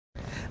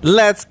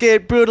Let's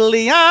get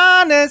brutally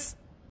honest.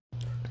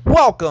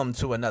 Welcome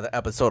to another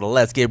episode of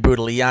Let's Get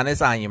Brutally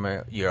Honest. I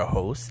am your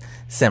host,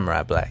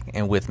 Samurai Black,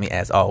 and with me,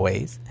 as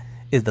always,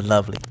 is the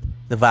lovely,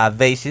 the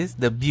vivacious,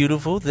 the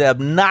beautiful, the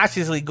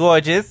obnoxiously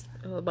gorgeous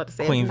I was about to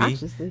say Queen V.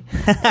 obnoxiously.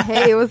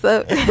 Hey, what's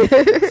up?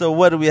 So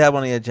what do we have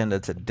on the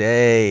agenda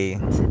today?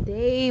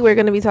 Today we're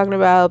going to be talking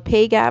about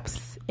pay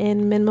gaps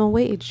and minimum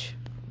wage.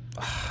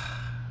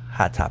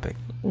 Hot topic.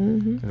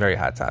 Mm-hmm. Very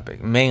hot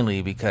topic.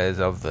 Mainly because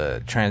of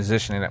the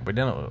transitioning that we're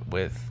dealing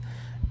with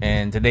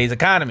in today's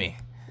economy.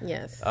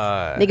 Yes.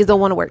 Niggas don't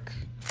want to work.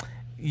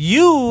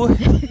 You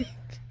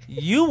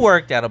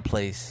worked at a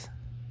place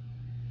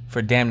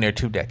for damn near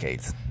 2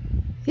 decades.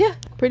 Yeah,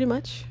 pretty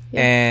much.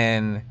 Yeah.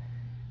 And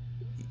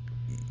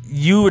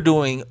you were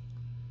doing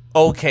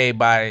okay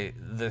by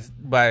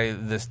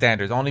the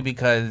standards, only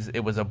because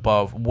it was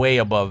way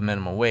above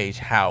minimum wage.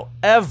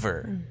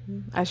 However,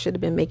 I should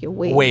have been making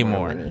way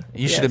more money.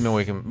 You should have been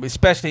working,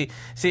 especially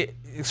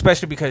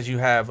because you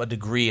have a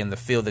degree in the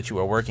field that you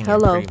are working in,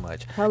 pretty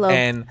much.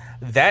 And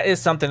that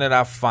is something that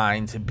I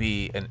find to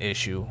be an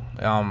issue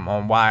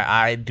on why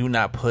I do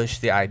not push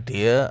the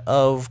idea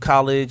of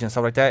college and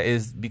stuff like that,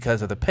 is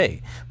because of the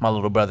pay. My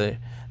little brother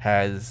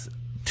has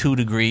 2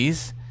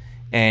 degrees,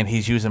 and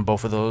he's using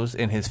both of those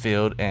in his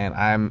field, and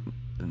I'm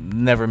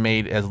never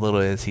made as little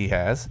as he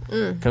has.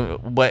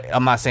 But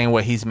I'm not saying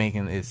what he's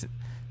making is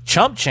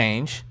chump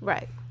change.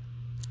 Right.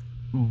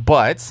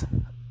 But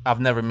I've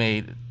never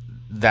made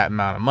that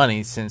amount of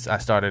money since I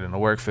started in the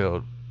work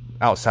field,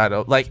 outside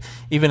of, like,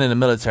 even in the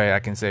military, I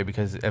can say,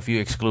 because if you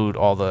exclude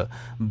all the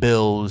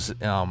bills,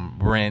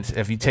 rent,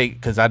 if you take,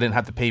 because I didn't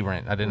have to pay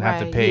rent, I didn't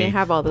have to pay. You didn't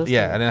have all those things.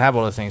 I didn't have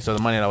all those things. So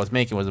the money that I was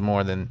making was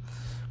more than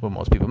what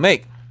most people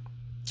make.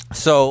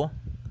 So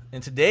in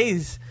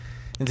today's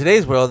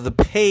world, the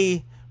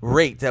pay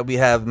rate that we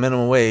have,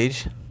 minimum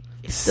wage,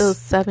 it's still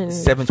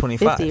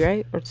 $7.25,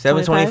 right? Or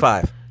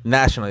 $7.25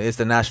 nationally. It's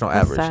the national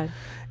average. Sad.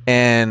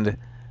 And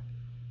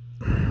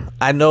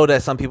I know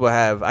that some people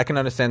I can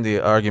understand the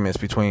arguments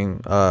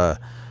between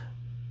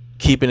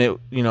keeping it,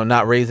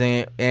 not raising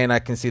it, and I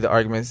can see the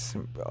arguments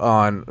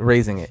on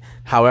raising it.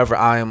 However,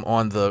 I am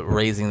on the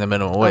raising the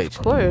minimum wage.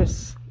 Of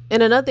course.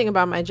 And another thing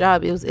about my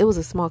job, it was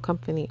a small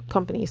company,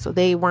 so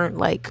they weren't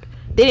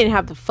they didn't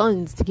have the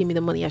funds to give me the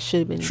money I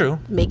should have been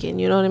making.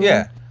 You know what I mean?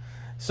 Yeah.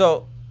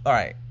 So, all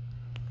right.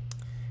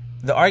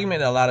 The argument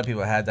that a lot of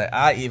people had, that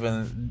I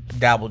even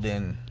dabbled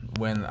in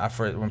when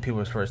people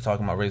were first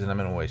talking about raising the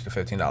minimum wage to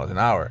 $15 an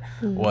hour,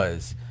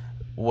 was,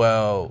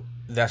 well,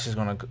 that's just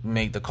going to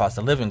make the cost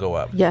of living go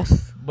up.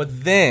 Yes. But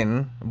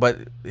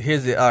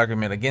here's the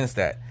argument against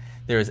that.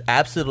 There is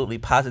absolutely,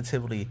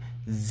 positively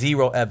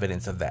zero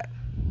evidence of that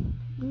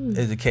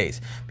is the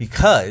case,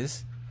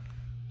 because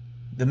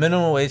the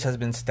minimum wage has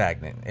been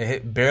stagnant.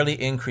 It barely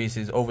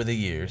increases over the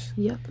years.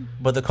 Yep.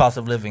 But the cost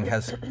of living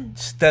has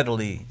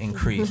steadily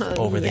increased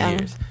over the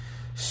years.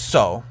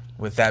 So,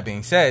 with that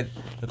being said,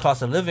 the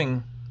cost of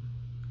living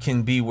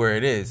can be where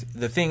it is.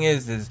 The thing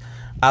is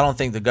I don't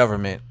think the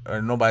government,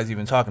 or nobody's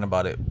even talking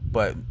about it,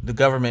 but the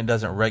government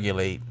doesn't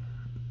regulate,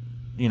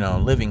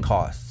 living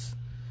costs.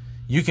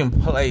 You can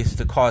place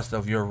the cost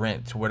of your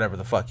rent to whatever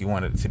the fuck you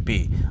want it to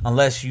be,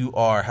 unless you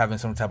are having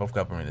some type of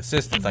government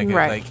assistance, like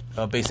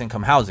base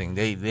income housing.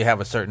 They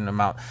have a certain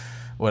amount,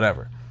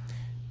 whatever.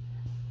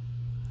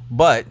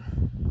 But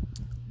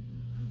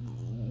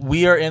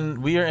we are in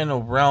a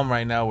realm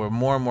right now where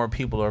more and more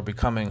people are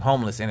becoming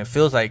homeless, and it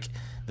feels like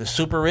the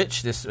super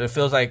rich. It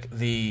feels like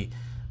the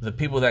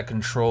people that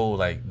control,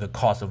 like, the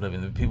cost of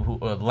living, the people who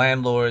are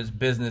landlords,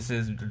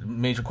 businesses,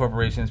 major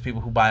corporations, people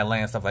who buy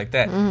land, stuff like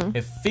that.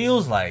 It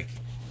feels like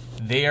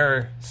they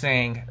are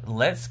saying,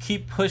 let's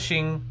keep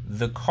pushing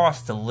the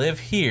cost to live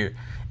here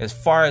as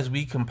far as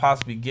we can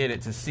possibly get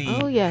it, to see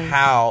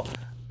how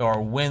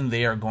or when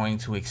they are going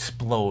to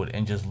explode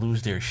and just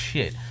lose their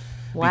shit.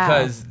 Wow.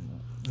 Because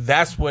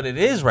that's what it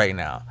is right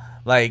now.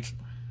 Like,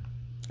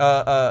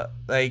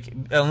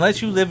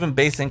 unless you live in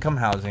base income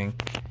housing,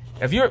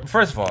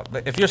 first of all,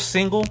 if you're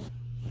single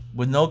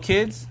with no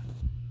kids,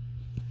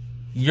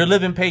 you're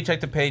living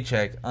paycheck to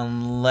paycheck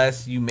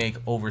unless you make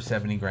over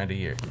 $70,000 a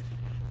year.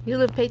 You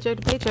live paycheck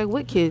to paycheck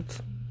with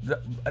kids.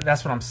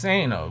 That's what I'm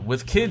saying, though.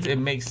 With kids, it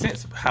makes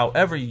sense.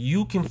 However,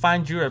 you can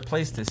find a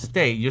place to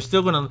stay. You're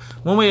still gonna,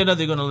 one way or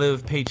another, you're gonna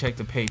live paycheck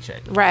to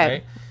paycheck,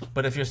 right?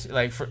 But if you're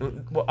I'm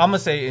gonna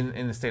say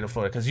in the state of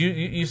Florida, because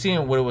you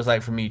seen what it was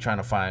like for me trying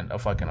to find a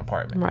fucking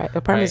apartment. Right,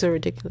 apartments are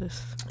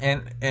ridiculous.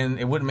 And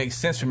it wouldn't make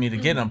sense for me to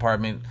get an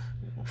apartment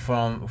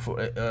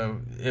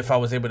if I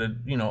was able to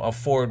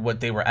afford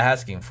what they were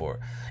asking for.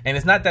 And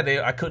it's not that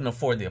I couldn't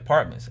afford the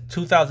apartments.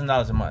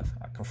 $2,000 a month,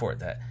 I can afford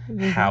that.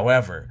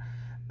 However,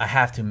 I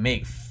have to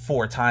make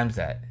 4 times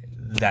that.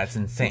 That's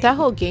insane. That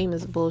whole game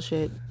is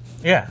bullshit.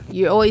 Yeah.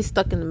 You're always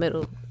stuck in the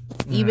middle,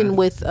 even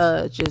with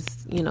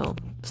just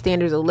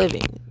standards of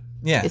living.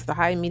 Yeah. It's the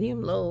high,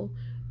 medium, low.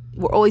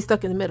 We're always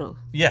stuck in the middle.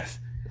 Yes.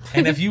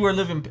 And if you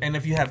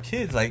have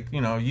kids,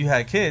 you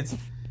had kids,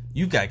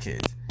 you got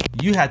kids.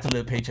 You had to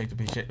live paycheck to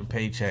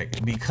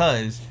paycheck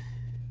because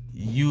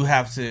you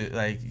have to,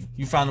 like,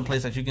 you found a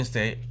place that you can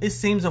stay. It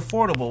seems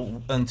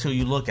affordable until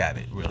you look at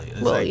it, really.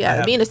 It's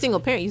well, being a single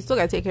parent, you still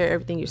got to take care of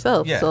everything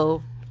yourself. Yeah.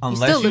 So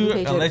unless you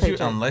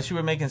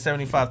were making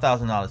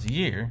 $75,000 a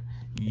year,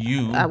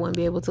 I wouldn't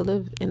be able to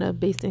live in a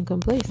base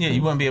income place. Yeah,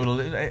 you wouldn't be able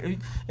to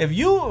live. If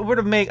you were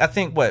to make, I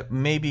think,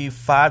 maybe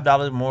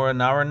 $5 more an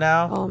hour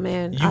now. Oh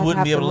man, you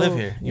wouldn't be able to live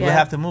here. You would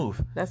have to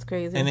move. That's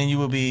crazy. And then you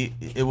will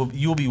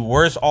be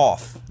worse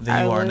off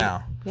than you are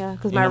now. Yeah,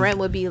 because my rent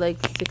would be like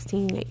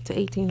 $1,600 to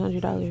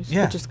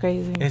 $1,800, which is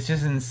crazy. It's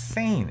just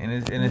insane, and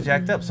it's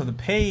jacked up. So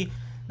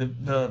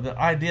the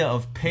idea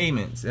of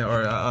payments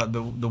or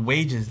the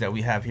wages that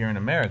we have here in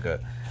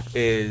America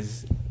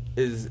is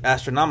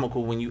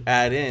astronomical when you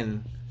add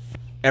in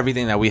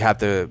everything that we have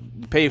to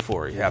pay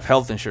for. You have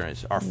health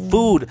insurance, our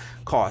food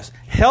costs.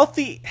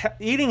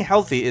 Eating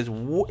healthy is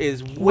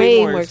way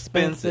more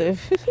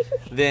expensive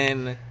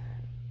than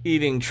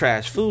eating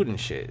trash food and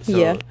shit.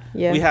 So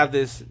we have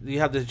this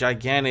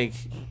gigantic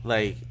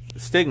like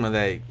stigma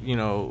that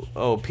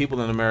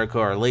people in America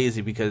are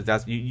lazy because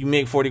that's you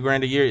make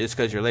 $40,000 a year. It's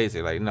because you're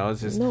lazy. Like no, it's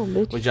just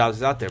what jobs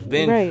is out there.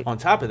 Then on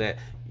top of that,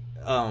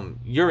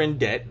 you're in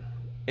debt.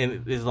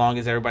 And as long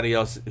as everybody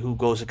else who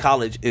goes to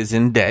college is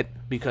in debt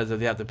because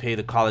they have to pay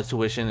the college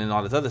tuition and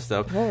all this other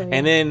stuff.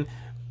 And then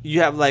you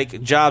have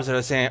like jobs that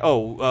are saying,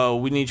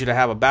 we need you to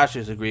have a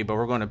bachelor's degree, but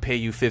we're going to pay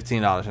you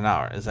 $15 an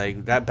hour. It's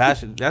like that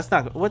bachelor. That's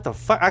not what the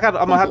fuck. I'm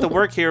gonna have to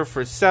work here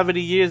for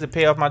 70 years to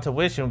pay off my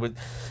tuition with,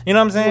 you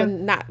know what I'm saying?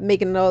 We're not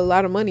making a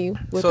lot of money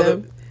with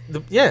them.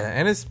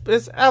 And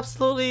it's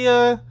absolutely.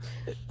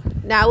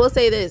 Now I will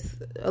say this: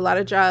 a lot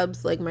of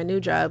jobs, like my new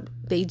job,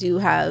 they do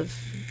have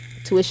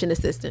tuition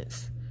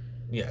assistance.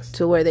 Yes.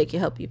 To where they can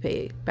help you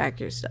pay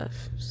back your stuff.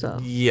 So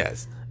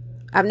yes.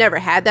 I've never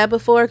had that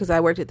before because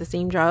I worked at the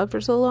same job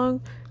for so long.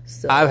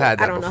 So I've had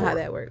that I don't before. know how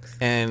that works.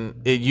 And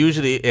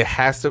it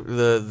has to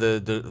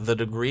the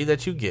degree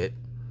that you get.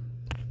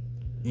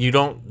 You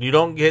don't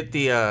get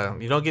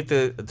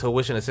the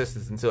tuition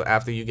assistance until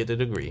after you get the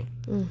degree.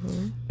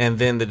 Mm-hmm. And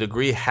then the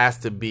degree has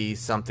to be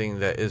something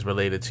that is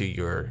related to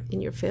in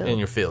your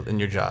field, in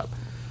your job.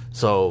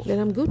 So then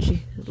I'm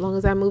Gucci as long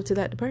as I move to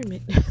that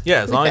department.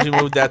 Yeah, as long as you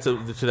move that to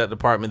that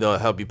department, they'll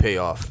help you pay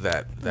off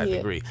that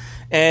degree.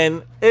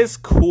 And it's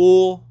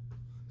cool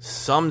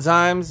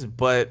sometimes,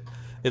 but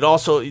they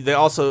also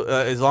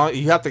as long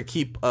you have to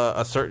keep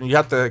a certain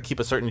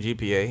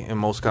GPA in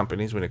most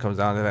companies. When it comes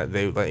down to that,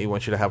 they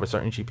want you to have a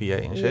certain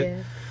GPA and shit.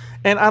 Yeah.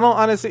 And I don't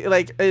honestly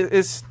like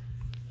it's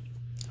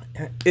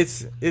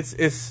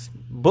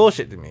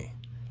bullshit to me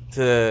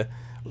to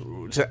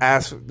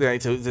ask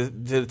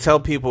to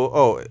tell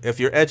people, if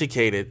you're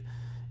educated,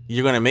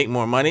 you're going to make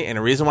more money. And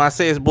the reason why I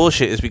say it's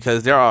bullshit is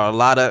because there are a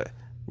lot of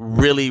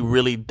really,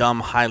 really dumb,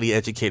 highly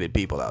educated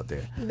people out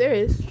there. There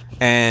is.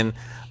 And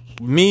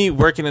me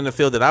working in the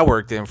field that I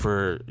worked in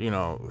for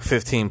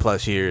 15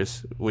 plus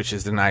years, which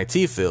is the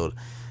IT field,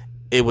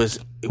 it was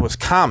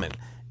common.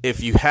 If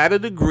you had a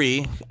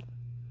degree,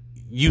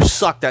 you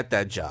sucked at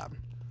that job.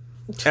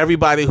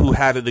 Everybody who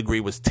had a degree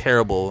was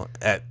terrible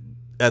at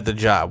the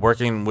job,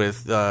 working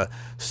with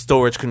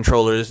storage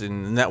controllers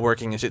and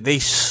networking and shit. They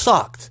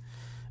sucked.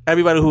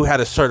 Everybody who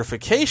had a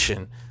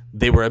certification,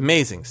 they were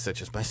amazing,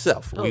 such as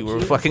myself. We were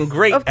fucking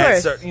great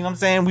at you know what I'm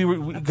saying? We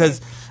were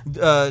because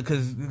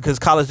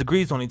college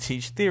degrees only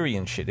teach theory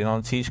and shit. They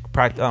don't teach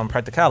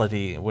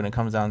practicality when it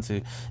comes down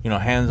to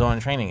hands-on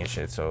training and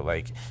shit. So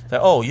back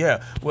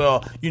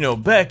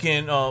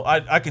in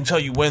I can tell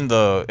you when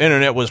the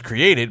internet was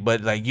created,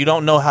 but like you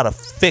don't know how to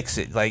fix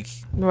it. Like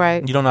you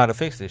don't know how to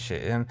fix this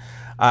shit. And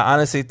I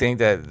honestly think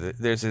that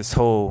there's this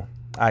whole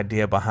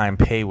idea behind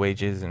pay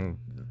wages and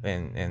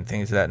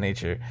things of that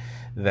nature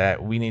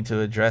that we need to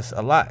address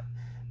a lot.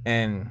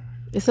 And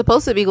it's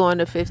supposed to be going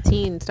to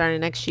 15 starting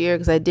next year,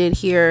 because I did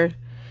hear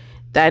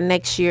that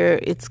next year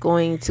it's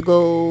going to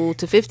go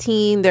to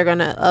 15. They're going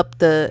to up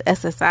the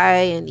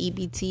SSI and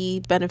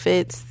EBT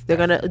benefits. They're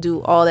going to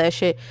do all that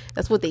shit.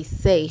 That's what they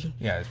say.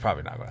 Yeah, it's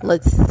probably not going to happen.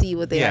 Let's see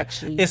what they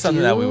actually do. It's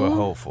something that we would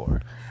hope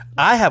for.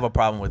 I have a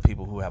problem with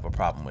people who have a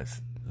problem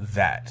with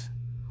that.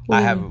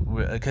 I have,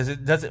 because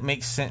it doesn't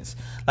make sense.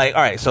 Like,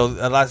 all right, so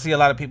I see a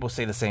lot of people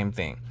say the same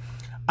thing.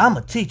 I'm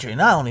a teacher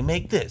and I only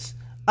make this.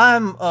 I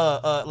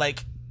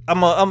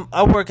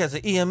work as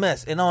an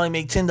EMS and I only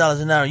make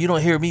 $10 an hour. You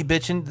don't hear me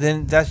bitching,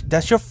 then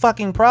that's your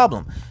fucking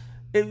problem.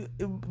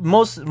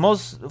 Most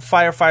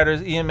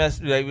firefighters,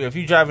 EMS, like, if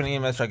you drive an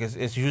EMS truck,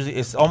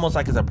 it's almost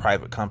like it's a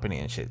private company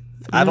and shit.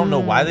 I don't know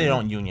why they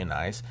don't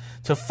unionize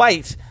to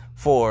fight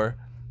for.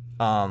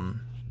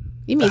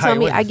 You mean tell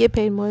me I get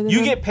paid more than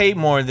you get paid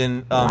more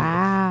than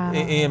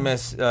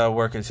EMS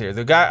workers here.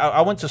 The guy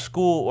I went to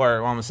school,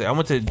 or I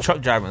went to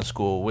truck driving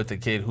school with a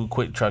kid who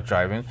quit truck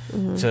driving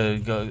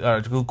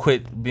who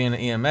quit being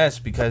an EMS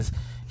because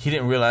he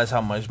didn't realize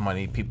how much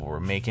money people were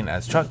making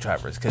as truck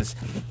drivers, because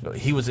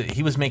he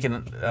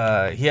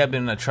had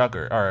been a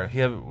trucker, or he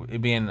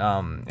had been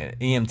an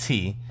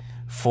EMT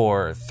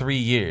for 3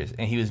 years,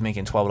 and he was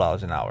making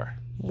 $12 an hour.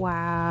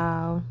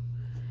 Wow.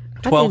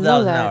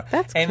 $12 an hour.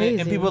 That's and crazy.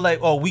 And people are like,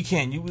 oh, we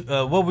can't.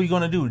 What are we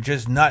gonna do?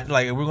 Just not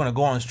like we're gonna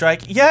go on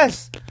strike?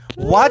 Yes.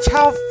 Watch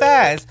how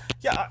fast.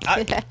 Yeah.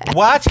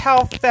 Watch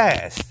how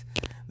fast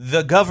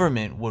the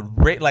government would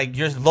like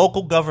your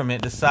local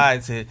government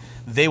decides that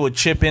they would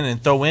chip in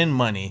and throw in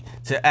money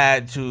to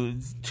add to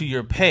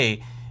your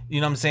pay. You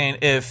know what I'm saying?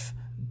 If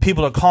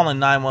people are calling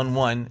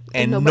 911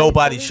 and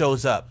nobody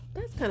shows up.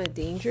 That's kind of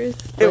dangerous.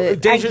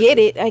 But I get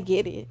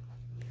it.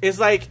 It's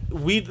like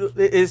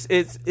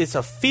it's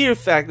a fear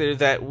factor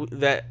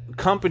that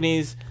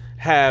companies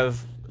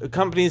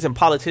and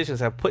politicians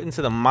have put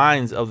into the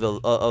minds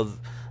of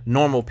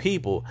normal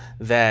people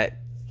that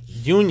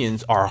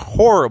unions are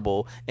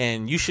horrible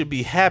and you should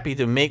be happy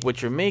to make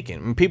what you're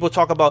making. When people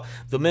talk about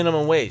the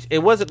minimum wage, it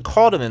wasn't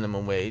called a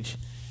minimum wage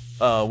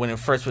when it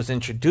first was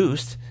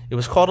introduced. It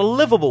was called a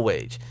livable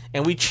wage,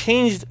 and we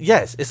changed.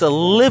 Yes, it's a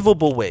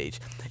livable wage.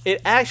 It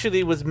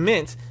actually was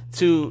meant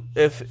to,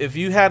 if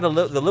you had the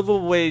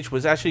livable wage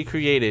was actually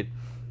created.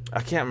 I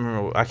can't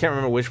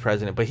remember which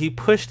president, but he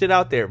pushed it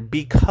out there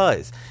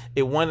because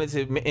it wanted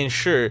to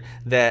ensure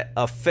that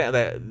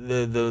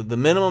the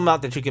minimum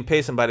amount that you can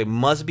pay somebody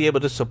must be able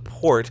to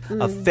support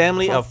a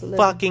family of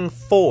fucking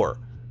 4.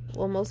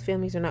 Well, most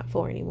families are not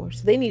 4 anymore,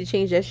 so they need to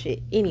change that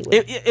shit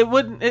anyway. It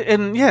wouldn't,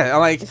 and yeah,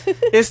 like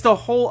it's the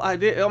whole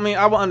idea. I mean,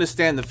 I will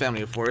understand the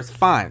family of 4; it's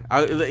fine.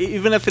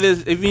 Even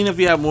if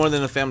you have more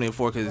than a family of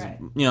 4, because you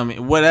know, what I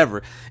mean,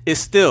 whatever. It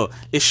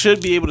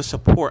should be able to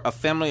support a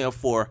family of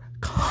 4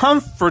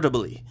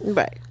 comfortably,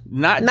 right?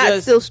 Not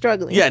still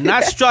struggling. Yeah,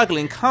 not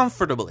struggling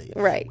comfortably,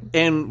 right?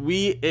 And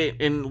we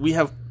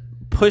have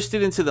pushed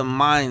it into the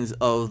minds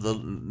of the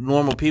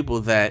normal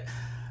people that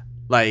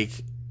like,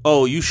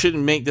 oh, you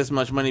shouldn't make this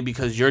much money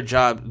because your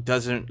job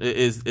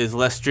is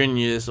less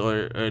strenuous or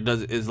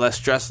is less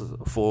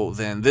stressful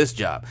than this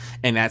job,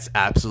 and that's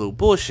absolute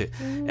bullshit.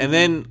 And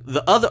then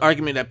the other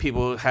argument that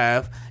people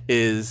have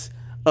is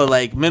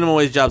like minimum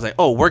wage jobs, like,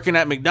 oh, working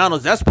at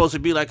McDonald's, that's supposed to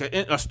be like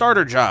a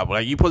starter job,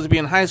 like you're supposed to be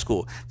in high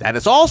school. That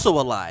is also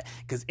a lie,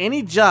 because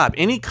any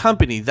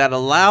company that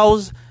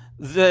allows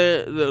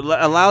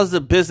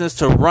the business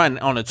to run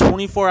on a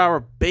 24-hour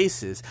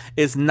basis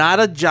is not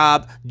a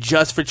job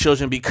just for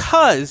children,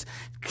 because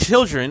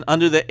children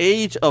under the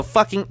age of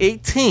fucking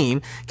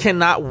 18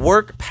 cannot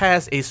work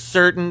past a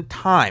certain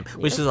time,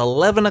 which is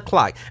 11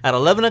 o'clock. At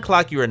 11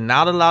 o'clock, you are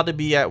not allowed to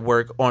be at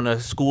work on a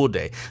school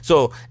day.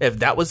 So if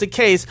that was the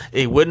case,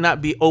 it would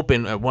not be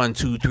open at 1,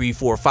 2, 3,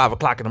 4, 5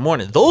 o'clock in the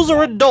morning. Those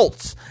are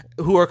adults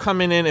who are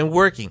coming in and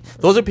working.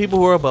 Those are people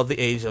who are above the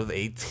age of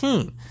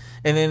 18.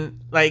 And then,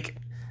 like,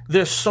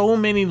 there's so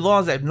many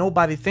laws that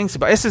nobody thinks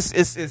about.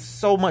 It's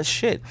so much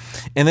shit.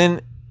 And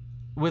then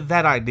with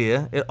that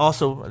idea,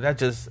 that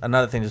just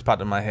another thing just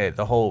popped in my head.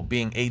 The whole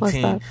being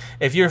 18.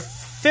 If you're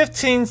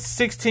 15,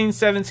 16,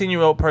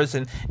 17-year-old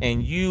person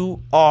and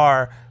you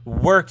are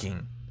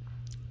working,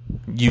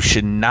 you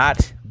should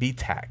not be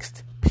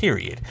taxed.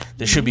 Period.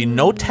 There should be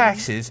no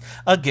taxes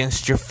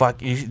against your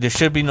there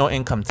should be no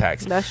income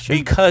tax. That's true.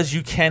 Because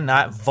you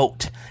cannot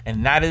vote.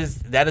 And that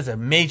is a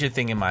major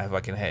thing in my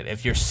fucking head.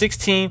 If you're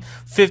 16,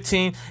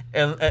 15,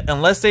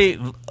 unless they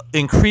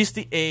increase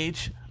the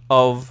age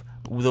of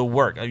the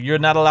work, you're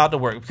not allowed to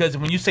work. Because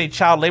when you say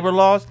child labor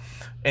laws,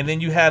 and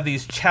then you have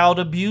these child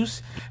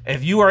abuse,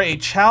 if you are a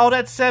child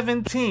at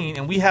 17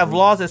 and we have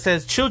laws that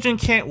says children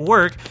can't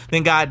work,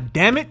 then god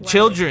damn it,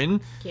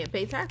 children can't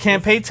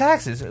pay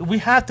taxes. We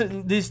have to,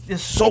 there's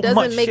so much shit. It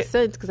doesn't make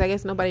sense, because I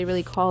guess nobody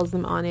really calls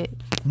them on it.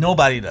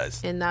 Nobody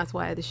does. And that's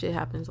why the shit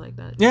happens like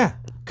that. Yeah.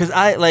 Because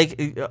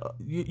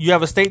you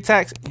have a state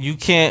tax, you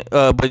can't,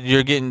 but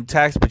you're getting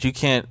taxed, but you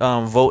can't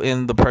vote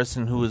in the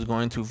person who is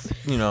going to,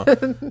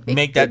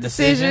 make that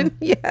decision.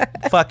 Yeah.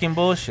 Fucking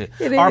bullshit.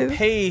 Our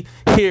pay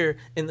here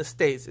in the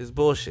States is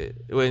bullshit.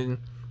 When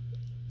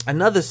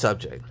another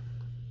subject,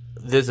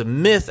 there's a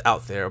myth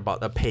out there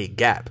about a pay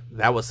gap.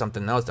 That was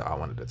something else that I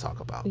wanted to talk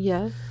about.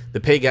 Yeah. The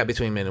pay gap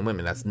between men and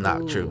women, that's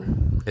not true.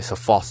 It's a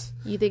false.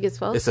 You think it's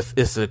false? It's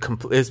been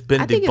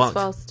debunked. I think it's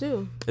false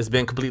too. It's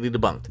been completely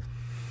debunked.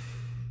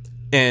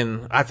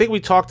 And I think we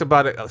talked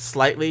about it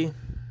slightly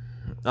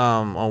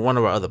on one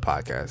of our other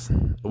podcasts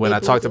when I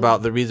talked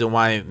about the reason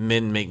why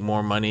men make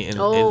more money in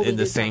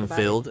the same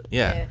field.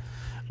 Yeah.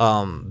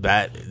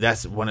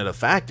 That's one of the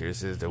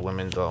factors is that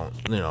women don't,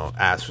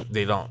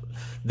 they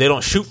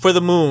don't shoot for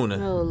the moon.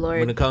 Oh, Lord.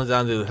 When it comes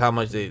down to how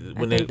much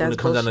when it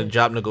comes down to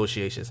job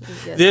negotiations.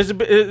 Yes.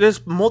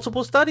 There's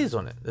multiple studies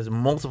on it.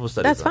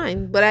 That's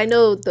fine. But I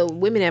know the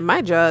women at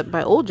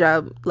my old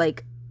job,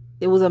 like,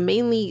 it was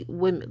mainly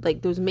women.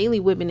 Like, there was mainly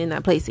women in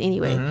that place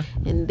anyway,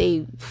 and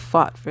they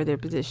fought for their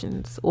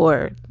positions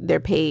or their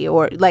pay,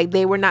 or like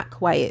they were not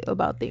quiet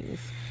about things.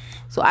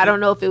 So I don't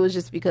know if it was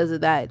just because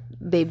of that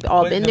they've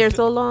all been there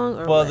so long.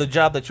 Or well, the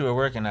job that you were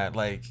working at,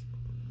 like,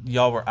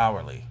 y'all were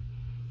hourly.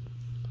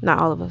 Not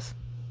all of us.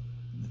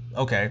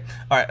 Okay,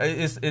 all right.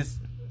 It's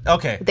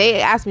okay.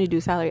 They asked me to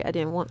do salary. I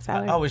didn't want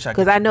salary. I wish I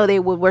could. Because I know they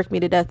would work me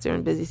to death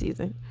during busy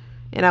season,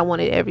 and I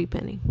wanted every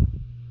penny.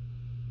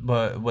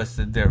 But what's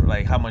the difference?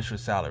 Like, how much was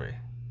salary?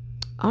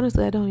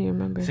 Honestly, I don't even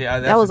remember. See,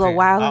 that was a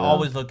while ago. I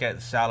always look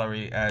at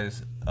salary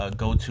as a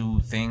go-to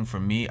thing for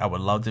me. I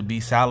would love to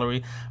be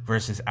salary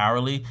versus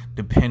hourly,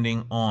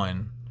 depending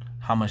on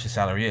how much the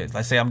salary is.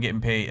 Let's say I'm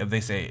getting paid, if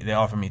they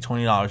offer me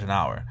 $20 an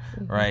hour,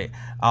 right?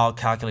 I'll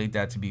calculate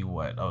that to be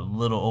what, a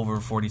little over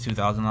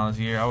 $42,000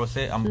 a year. I would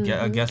say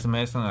I guess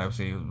I would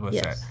say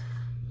what's that?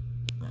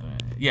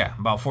 Yeah,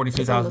 about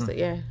 42,000.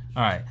 Yeah.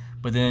 All right.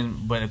 But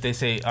if they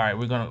say, all right,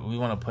 we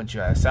want to put you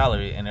at a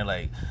salary, and they're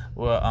like,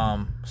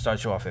 well,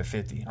 start you off at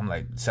 50. I'm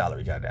like,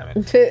 salary,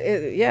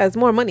 goddammit. Yeah, it's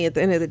more money at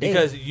the end of the day.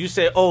 Because you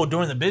say, oh,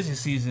 during the busy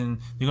season,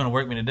 you're gonna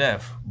work me to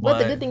death. But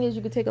the good thing is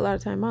you could take a lot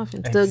of time off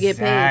and still get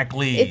paid.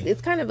 Exactly.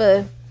 It's kind of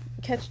a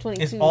catch-22.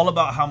 It's all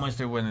about how much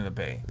they're willing to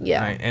pay.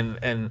 Yeah. Right?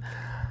 And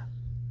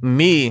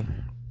me,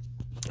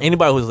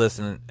 anybody who's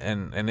listening,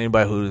 and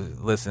anybody who's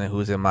listening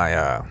who's in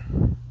my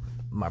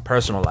my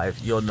personal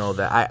life, you'll know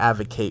that I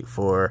advocate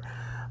for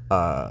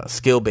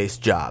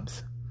skill-based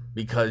jobs,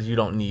 because you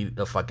don't need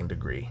a fucking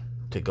degree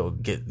to go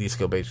get these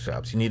skill-based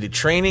jobs. You need a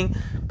training,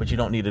 but you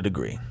don't need a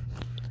degree.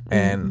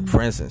 And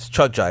for instance,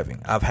 truck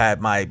driving. I've had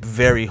my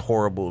very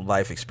horrible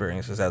life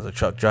experiences as a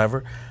truck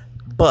driver,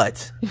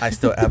 but I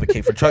still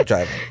advocate for truck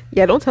driving.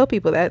 Yeah, don't tell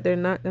people that. They're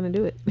not going to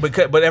do it.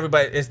 But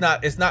everybody, it's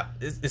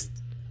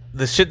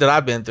the shit that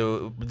I've been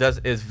through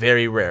is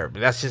very rare.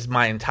 But that's just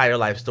my entire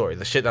life story.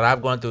 The shit that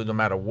I've gone through, no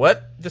matter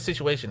what the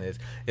situation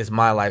is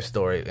my life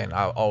story, and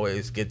I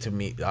always get to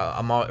meet.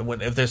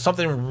 If there's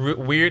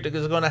something weird that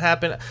is going to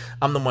happen,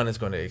 I'm the one that's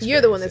going to experience it.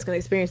 You're the one that's going to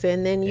experience it,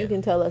 and then you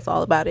can tell us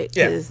all about it,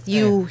 because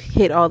you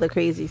hit all the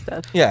crazy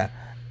stuff. Yeah.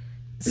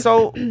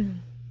 So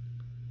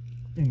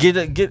get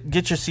your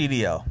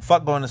CDL.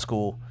 Fuck going to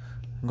school,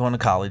 going to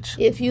college.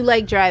 If you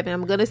like driving,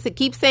 I'm going to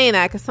keep saying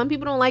that, because some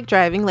people don't like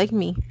driving like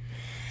me.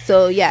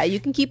 So, yeah,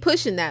 you can keep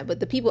pushing that, but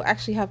the people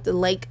actually have to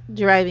like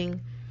driving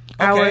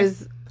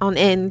hours on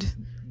end.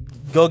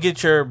 Go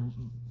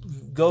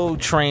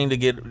train to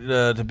get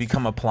to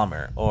become a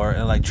plumber or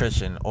an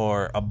electrician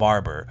or a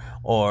barber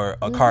or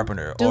a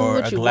carpenter or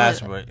a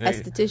glassware.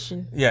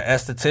 Esthetician. Yeah,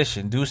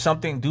 esthetician. Do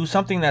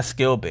something that's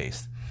skill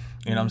based.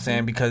 You know what I'm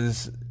saying?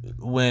 Because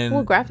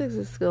graphics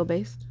is skill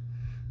based.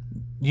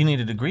 You need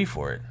a degree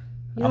for it.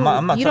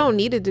 You don't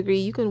need a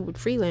degree. You can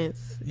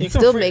freelance. You can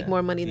still make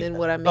more money than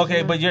what I make.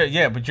 Okay, but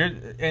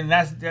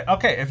that's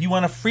okay. If you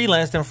want to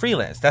freelance, then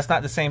freelance. That's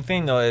not the same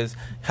thing though as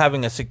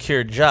having a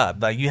secure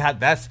job. Like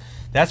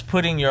that's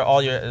putting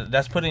all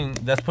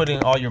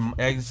your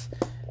eggs,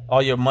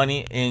 all your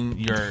money in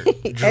your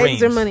dreams.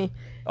 Eggs or money.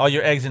 All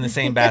your eggs in the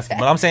same basket.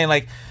 But I'm saying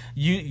like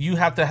you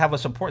have to have a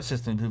support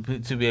system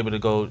to be able to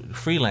go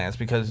freelance,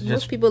 because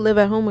most people live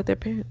at home with their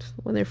parents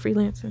when they're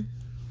freelancing.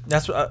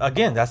 That's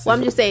that's. Well,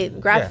 I'm just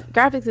saying,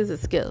 graphics is a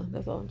skill.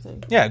 That's all I'm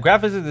saying. Yeah,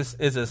 graphics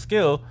is a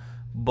skill,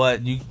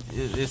 but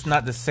it's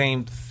not the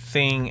same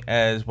thing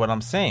as what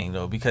I'm saying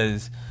though,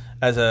 because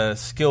as a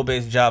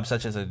skill-based job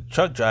such as a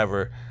truck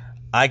driver,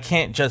 I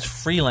can't just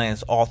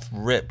freelance off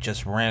rip,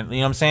 just random. You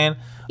know what I'm saying?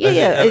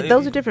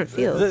 Those are different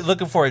fields.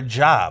 Looking for a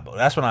job.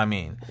 That's what I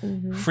mean.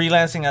 Mm-hmm.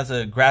 Freelancing as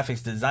a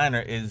graphics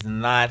designer is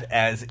not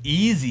as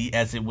easy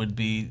as it would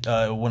be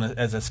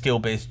as a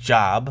skill-based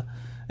job.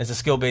 As a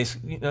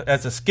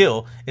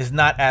skill is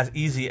not as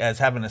easy as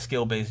having a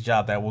skill-based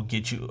job that will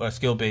get you a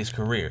skill-based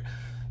career.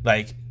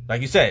 Like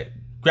you said,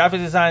 graphic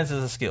design is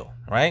a skill,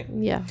 right?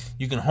 Yeah.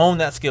 You can hone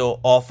that skill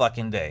all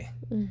fucking day.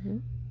 Mm-hmm.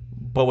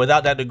 But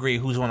without that degree,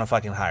 who's going to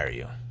fucking hire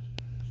you?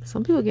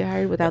 Some people get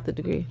hired without the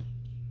degree.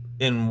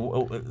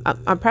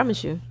 I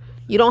promise you.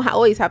 You don't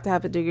always have to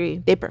have a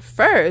degree. They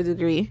prefer a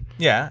degree.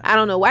 Yeah. I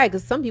don't know why,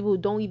 because some people who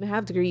don't even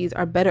have degrees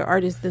are better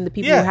artists than the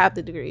people who have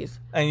the degrees.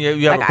 And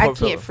you have I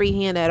can't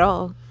freehand at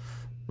all,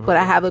 but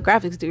I have a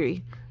graphics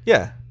degree.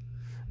 Yeah.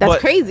 That's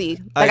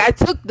crazy. I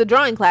took the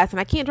drawing class and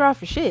I can't draw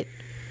for shit.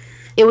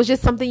 It was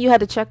just something you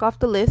had to check off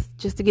the list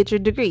just to get your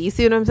degree. You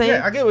see what I'm saying?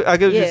 Yeah, I get what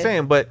you're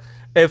saying. But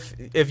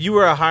if you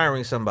were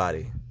hiring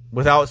somebody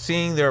without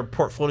seeing their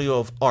portfolio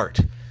of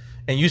art,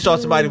 and you saw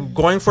somebody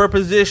going for a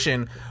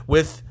position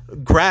with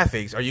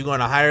graphics, are you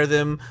going to hire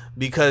them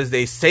because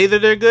they say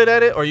that they're good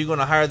at it, or are you going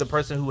to hire the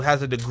person who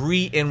has a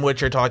degree in what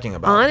you're talking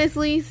about?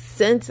 Honestly,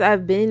 since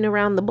I've been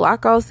around the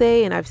block, I'll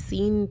say, and I've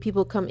seen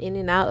people come in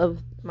and out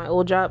of my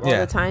old job all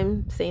the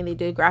time saying they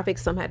did graphics,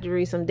 some had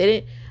degrees, some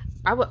didn't,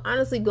 I would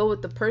honestly go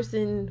with the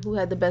person who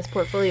had the best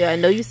portfolio. I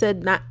know you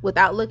said not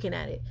without looking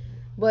at it,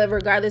 but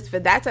regardless, for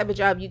that type of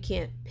job, you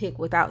can't pick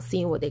without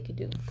seeing what they could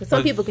do, because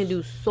some people can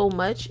do so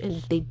much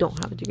and they don't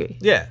have a degree.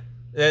 Yeah,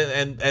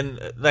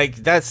 and like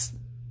that's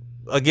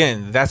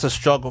a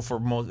struggle for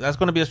most. That's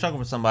going to be a struggle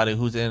for somebody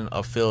who's in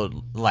a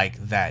field like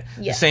that.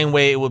 Yeah. The same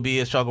way it would be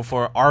a struggle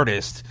for an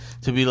artist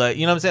to be like,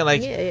 you know what I'm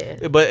saying?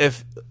 Like, but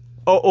if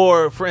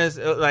or for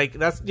instance, like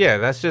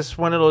that's just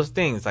one of those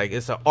things. Like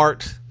it's an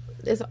art.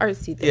 It's an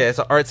artsy thing. Yeah, it's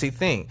an artsy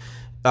thing.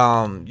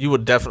 You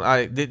would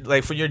definitely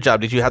like for your job.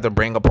 Did you have to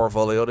bring a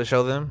portfolio to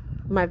show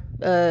them? My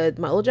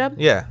old job.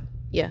 Yeah,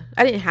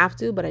 I didn't have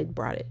to, but I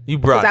brought it. You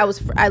brought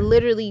it. I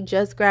literally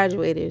just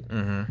graduated.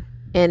 Mm-hmm.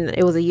 And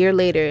it was a year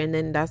later, and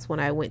then that's when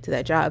I went to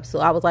that job. So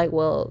I was like,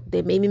 well,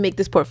 they made me make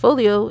this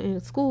portfolio in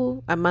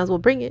school. I might as well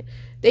bring it.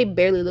 They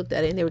barely looked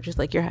at it, and they were just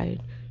like, you're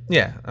hired.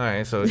 Yeah. All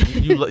right. So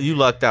you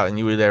lucked out, and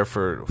you were there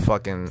for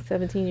fucking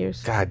 17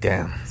 years. God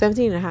damn.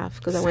 17 and a half,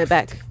 because I went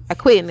back. I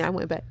quit, and I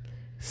went back.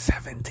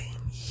 17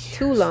 years.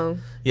 Too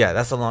long. Yeah,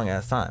 that's a long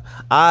ass time.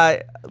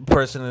 I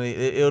personally,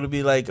 it would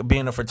be like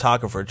being a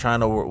photographer,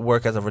 trying to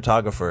work as a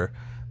photographer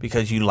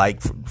because you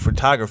like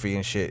photography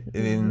and shit.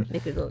 And,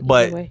 It could go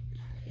but either way.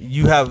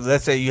 you have,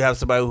 let's say you have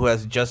somebody who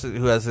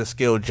has a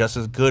skill just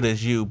as good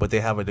as you, but they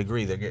have a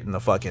degree. They're getting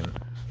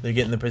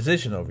the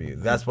position over you.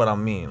 That's what I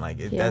mean. Like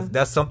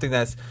that's something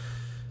that's.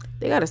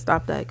 They got to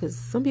stop that, because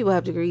some people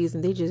have degrees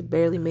and they just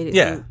barely made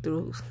it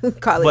through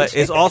college. But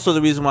it's also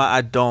the reason why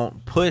I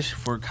don't push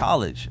for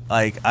college.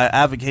 Like, I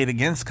advocate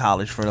against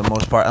college for the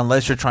most part,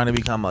 unless you're trying to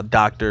become a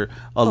doctor,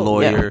 a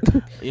lawyer. Yeah.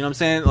 You know what I'm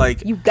saying?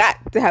 Like, you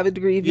got to have a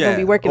degree if you're going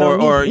to be working on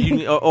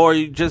me. or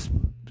you just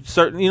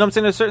certain. You know what I'm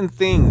saying? There's certain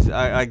things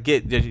I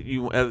get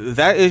that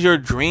that is your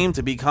dream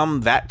to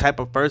become that type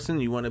of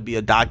person. You want to be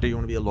a doctor. You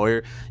want to be a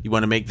lawyer. You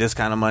want to make this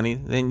kind of money.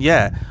 Then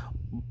yeah.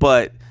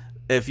 But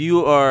if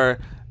you are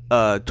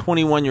a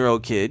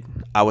 21-year-old kid,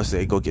 I would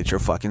say go get your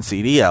fucking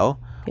CDL.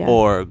 Yeah.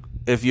 Or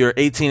if you're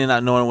 18 and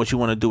not knowing what you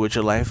want to do with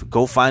your life,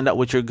 go find out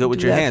what you're good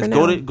with your hands.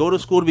 Go to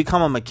school to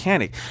become a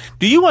mechanic.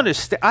 Do you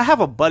understand? I have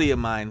a buddy of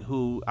mine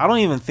who, I don't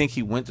even think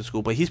he went to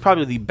school, but he's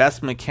probably the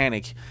best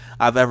mechanic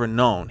I've ever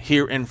known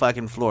here in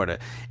fucking Florida.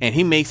 And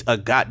he makes a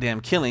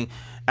goddamn killing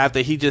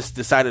after he just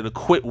decided to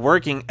quit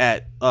working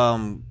at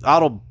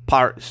auto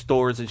part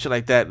stores and shit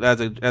like that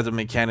as a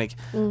mechanic.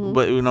 Mm-hmm.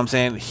 But you know what I'm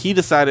saying? He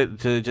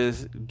decided to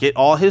just get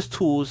all his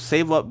tools,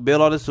 save up,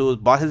 build all his tools,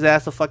 bought his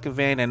ass a fucking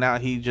van, and now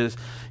he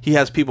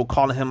has people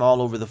calling him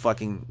all over the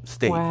fucking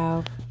state.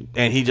 Wow.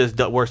 And he just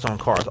works on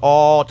cars,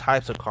 all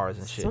types of cars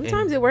and shit.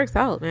 Sometimes it works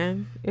out,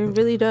 man. It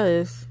really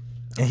does.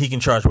 And he can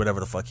charge whatever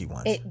the fuck he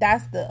wants.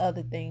 That's the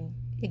other thing.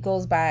 It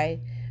goes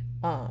by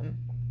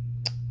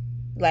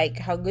like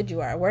how good you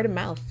are, word of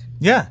mouth.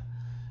 Yeah.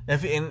 And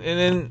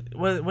then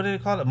what do they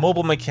call it?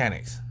 Mobile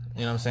mechanics.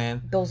 You know what I'm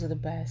saying? Those are the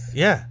best.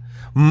 Yeah.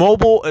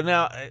 Mobile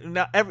now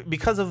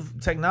because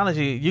of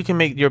technology, you can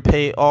make your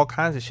pay all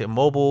kinds of shit.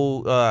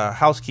 Mobile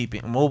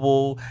housekeeping,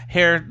 mobile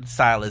hair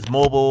stylist,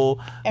 mobile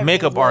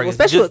makeup artist.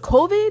 Especially with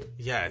COVID.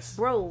 Yes,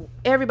 bro.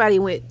 Everybody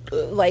went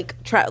like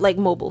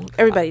mobile.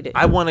 Everybody did.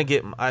 I want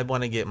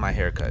to get my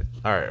hair cut.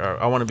 All right,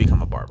 I want to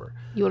become a barber.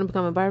 You want to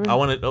become a barber? I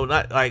want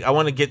to I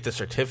want to get the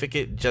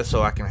certificate just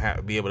so I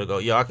can be able to go.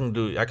 Yo, I can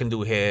do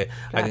hair. Gotcha.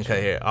 I can cut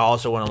hair. I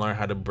also want to learn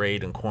how to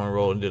braid and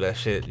cornrow and do that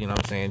shit. You know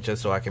what I'm saying?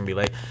 Just so I can be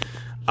like,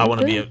 I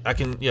want to be.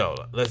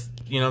 Let's.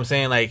 You know what I'm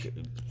saying? Like,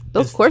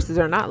 those courses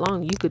are not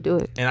long. You could do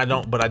it. And I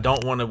don't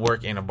want to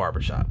work in a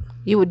barbershop.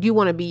 You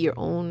want to be your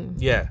own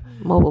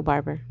mobile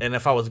barber. And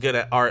if I was good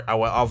at art,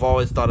 I've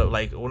always thought of,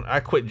 like, when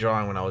I quit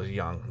drawing when I was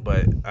young,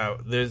 but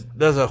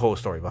there's a whole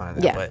story behind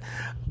that. Yeah. But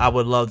I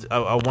would love to,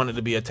 I wanted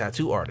to be a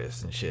tattoo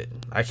artist and shit.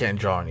 I can't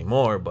draw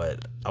anymore,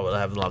 but I would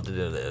have loved to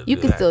do that. You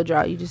can still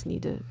draw. You just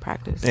need to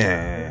practice.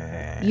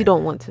 Yeah. You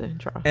don't want to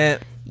draw.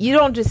 And you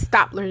don't just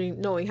stop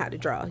knowing how to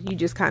draw. You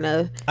just kind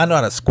of. I know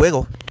how to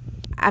squiggle.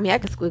 I mean, I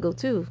can squiggle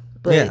too.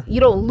 But you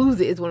don't lose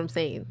it, is what I'm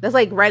saying. That's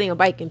like riding a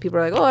bike, and people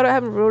are like, "Oh, I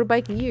haven't rode a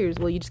bike in years."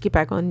 Well, you just get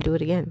back on and do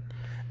it again.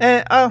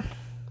 And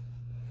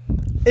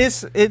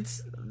it's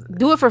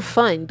do it for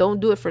fun. Don't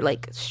do it for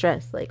like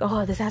stress. Like,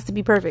 oh, this has to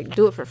be perfect.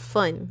 Do it for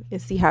fun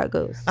and see how it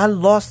goes. I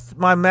lost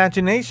my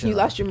imagination. You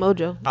lost your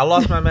mojo. I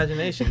lost my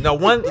imagination. No,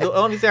 the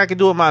only thing I can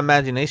do with my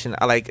imagination,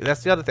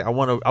 that's the other thing. I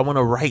want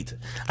to write.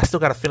 I still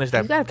got to finish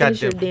that. You got to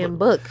finish your damn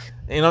book.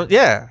 You know,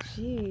 yeah.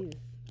 Jeez.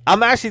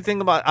 I'm actually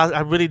thinking about. I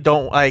really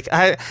don't like.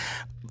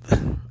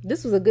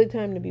 This was a good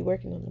time to be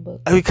working on the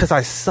book. Because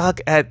I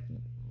suck at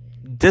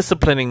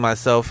disciplining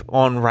myself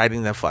on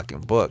writing that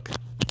fucking book.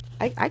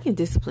 I can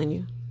discipline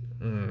you.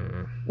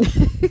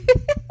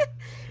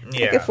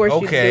 Yeah. I can force you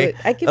to do it.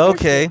 I can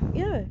force you.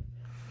 Yeah.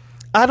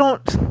 I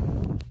don't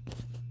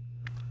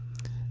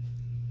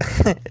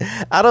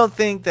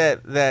think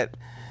that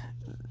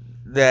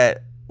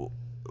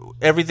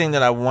everything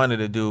that I wanted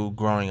to do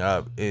growing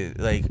up is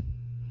like.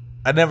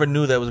 I never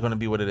knew that was going to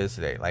be what it is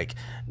today. Like,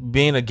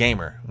 being a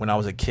gamer when I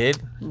was a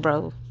kid.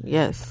 Bro,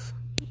 yes.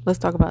 Let's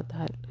talk about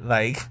that.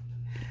 Like,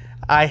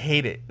 I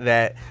hate it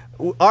that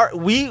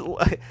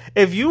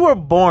if you were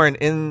born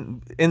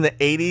in the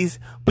 80s,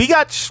 we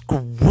got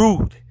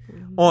screwed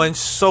on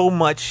so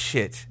much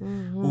shit.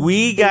 Mm-hmm.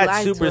 We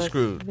got super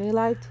screwed. They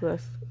lied to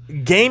us.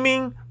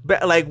 Gaming,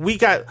 like, we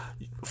got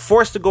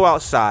forced to go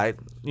outside.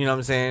 You know what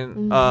I'm saying?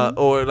 Mm-hmm.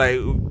 Or like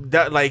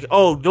that. Like,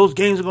 oh, those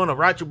games are going to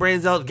rot your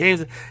brains out.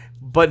 Games.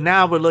 But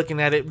now we're looking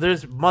at it.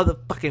 There's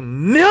motherfucking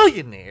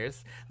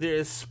millionaires.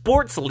 There's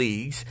sports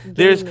leagues.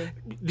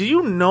 Do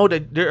you know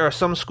that there are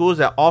some schools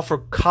that offer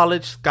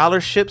college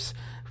scholarships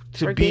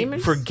for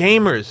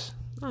gamers?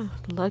 Oh,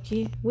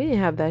 lucky. We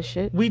didn't have that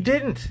shit. We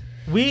didn't.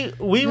 We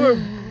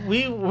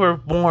were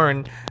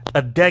born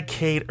a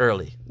decade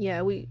early.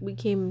 Yeah, we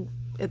came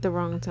at the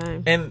wrong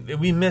time. And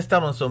we missed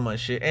out on so much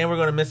shit. And we're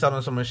going to miss out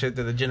on so much shit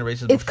that the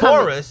generations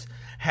before us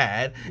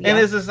had, Yeah. and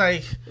it's just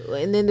like,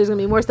 And then there's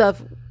gonna be more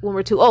stuff when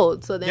we're too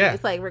old. So then Yeah.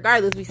 it's like,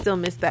 regardless, we still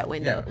missed that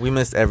window. we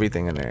missed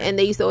everything in there. And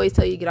they used to always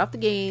tell you, get off the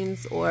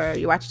games, or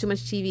you watch too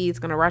much TV, it's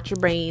gonna rot your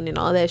brain, and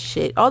all that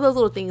shit. All those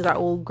little things our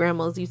old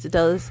grandmas used to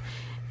tell us.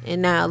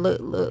 And now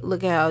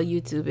look at how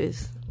YouTube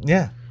is.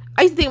 Yeah.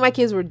 I used to think my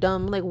kids were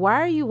dumb. Like, why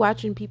are you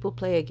watching people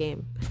play a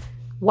game?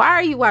 Why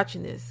are you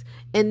watching this?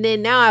 And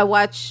then now I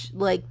watch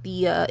like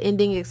the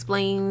ending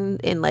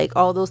explained and like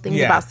all those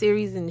things about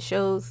series and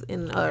shows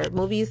and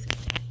movies,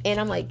 and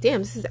I'm like,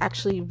 damn, this is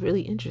actually really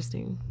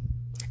interesting.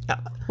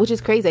 Which is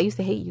crazy. I used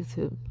to hate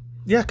YouTube.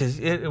 Yeah, because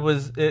it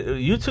was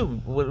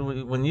YouTube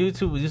when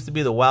YouTube used to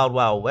be the Wild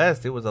Wild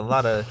West. It was a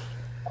lot of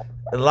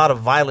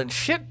violent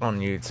shit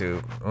on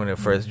YouTube when it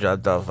first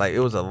dropped off. Like, it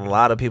was a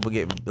lot of people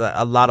getting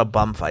a lot of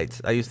bum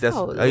fights.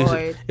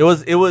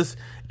 YouTube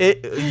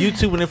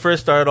when it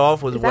first started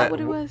off was what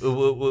it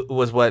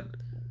was what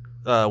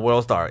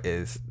World Star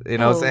is. You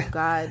know what I'm saying?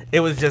 God.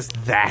 It was just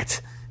that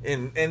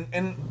and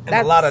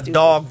a lot of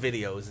dog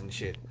videos and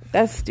shit.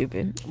 That's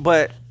stupid.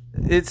 But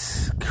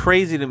it's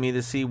crazy to me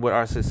to see what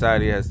our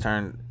society has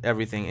turned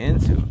everything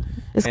into.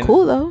 It's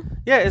cool though.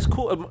 Yeah, it's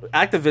cool.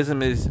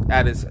 Activism is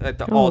at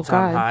the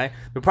all-time high.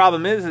 The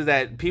problem is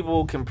that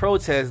people can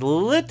protest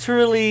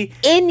literally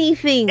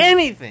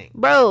anything.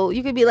 Bro,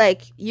 you could be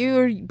like,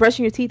 you're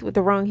brushing your teeth with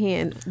the wrong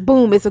hand.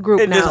 Boom, it's a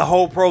group now. There's a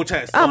whole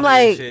protest. I'm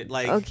like,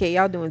 okay,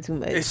 y'all doing too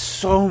much. It's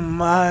so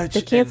much.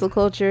 The cancel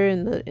culture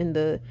and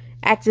the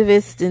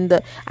activists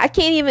and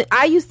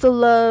I used to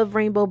love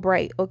Rainbow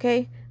Bright,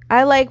 okay?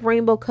 I like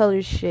rainbow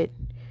colors shit.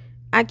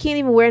 I can't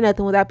even wear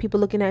nothing without people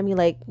looking at me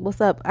like,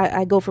 what's up?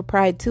 I go for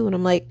Pride too. And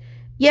I'm like,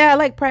 yeah, I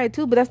like Pride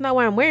too, but that's not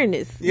why I'm wearing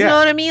this. You know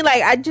what I mean?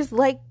 Like, I just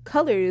like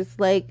colors.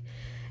 Like,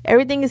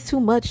 everything is too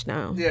much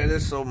now. Yeah,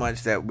 there's so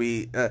much that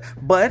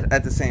but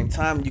at the same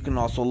time, you can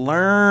also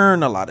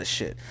learn a lot of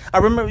shit. I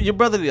remember your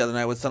brother the other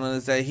night was telling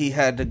us that he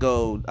had to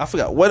go, I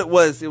forgot what it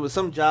was. It was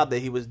some job that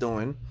he was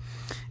doing.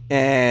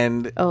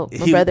 And my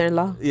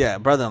brother-in-law. Yeah,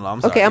 brother-in-law. I'm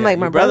sorry. Okay, I'm like,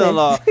 my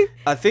brother-in-law.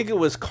 I think it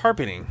was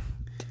carpeting.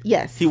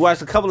 Yes. He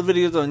watched a couple of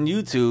videos on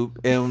YouTube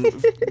and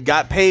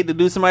got paid to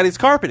do somebody's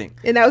carpeting.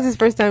 And that was his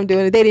first time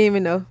doing it. They didn't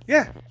even know.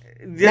 Yeah.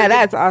 Now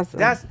that's awesome.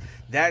 That's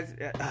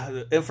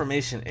the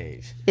information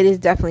age. It is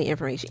definitely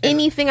information.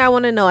 Anything I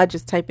want to know, I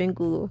just type in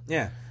Google.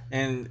 Yeah.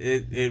 And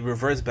it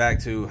reverts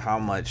back to how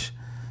much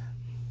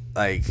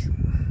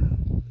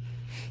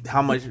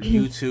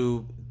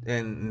YouTube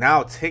and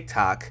now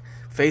TikTok,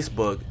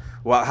 Facebook,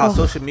 how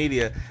social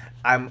media,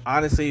 I'm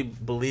honestly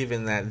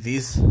believing that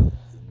these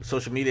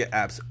social media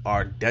apps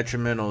are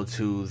detrimental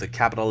to the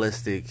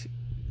capitalistic,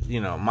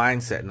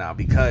 mindset now,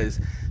 because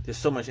there's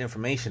so much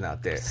information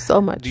out there. So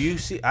much. Do you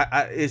see?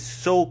 It's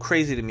so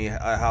crazy to me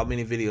how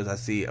many videos I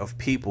see of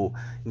people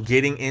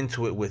getting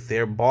into it with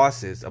their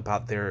bosses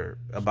about their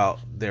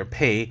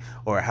pay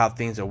or how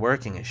things are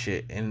working and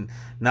shit, and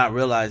not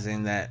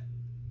realizing that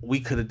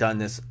we could have done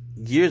this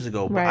years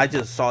ago. But I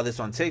just saw this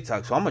on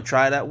TikTok, so I'm gonna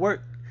try it at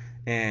work.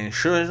 And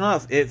sure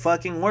enough, it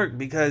fucking worked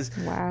because,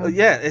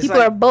 it's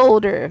people are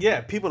bolder. Yeah,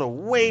 people are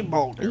way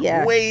bolder.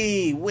 Yeah.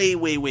 Way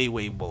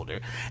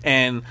bolder.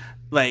 And,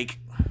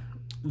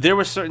 there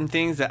were certain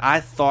things that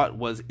I thought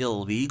was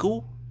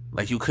illegal,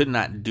 like you could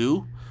not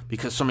do,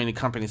 because so many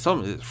companies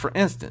told me. For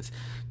instance,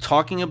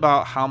 talking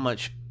about how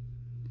much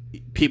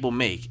people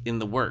make in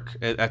the work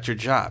at your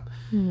job.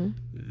 Mm-hmm.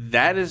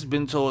 That has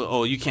been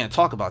told, you can't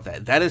talk about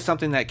that. That is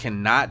something that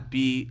cannot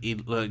be,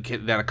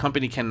 that a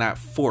company cannot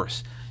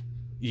force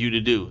you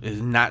to do,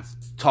 is not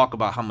talk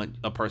about how much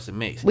a person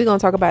makes. We're gonna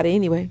talk about it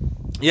anyway.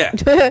 Yeah.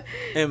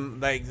 And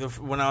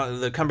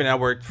the company I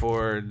worked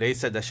for, they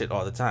said that shit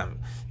all the time.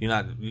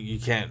 You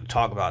can't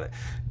talk about it.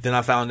 Then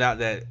I found out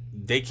that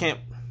they can't.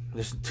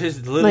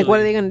 Just literally, what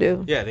are they gonna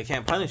do? Yeah, they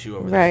can't punish you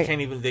over that. They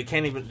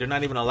can't even. They're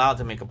not even allowed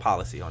to make a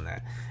policy on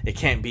that. It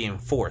can't be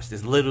enforced.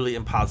 It's literally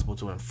impossible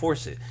to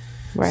enforce it.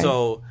 Right.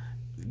 So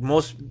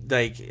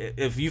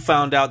if you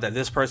found out that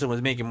this person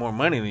was making more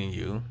money than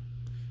you,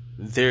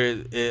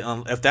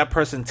 if that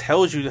person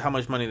tells you how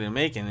much money they're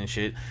making and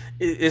shit,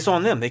 it's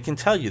on them. They can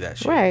tell you that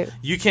shit. Right.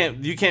 You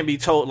can't be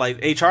told,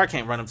 HR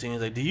can't run up to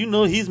you and do you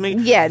know he's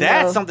making? Yeah,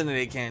 that's something that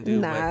they can't do.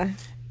 Nah.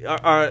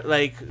 Are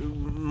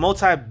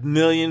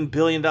multi-million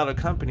billion-dollar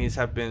companies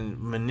have been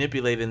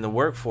manipulating the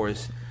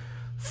workforce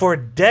for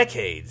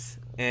decades,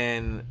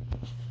 and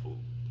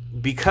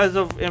because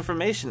of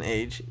information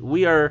age,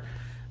 we are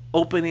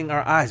opening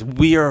our eyes.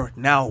 We are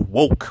now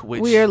woke.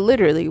 We are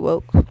literally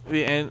woke.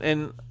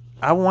 And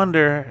I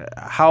wonder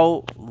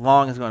how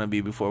long it's going to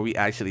be before we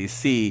actually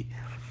see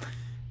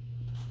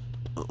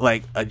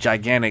a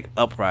gigantic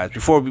uprise,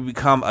 before we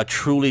become a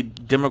truly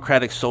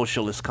democratic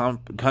socialist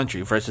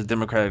country versus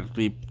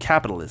democratically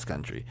capitalist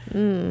country.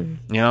 You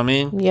know what I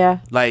mean? Yeah.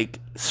 Like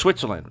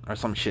Switzerland or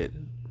some shit,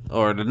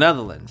 or the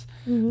Netherlands.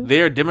 Mm-hmm.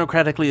 They're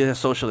democratically a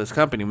socialist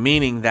company,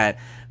 meaning that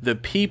the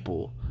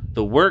people,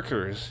 the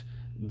workers,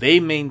 they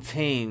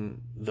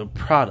maintain the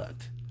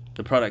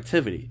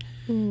productivity.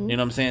 Mm-hmm. You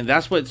know what I'm saying?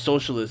 That's what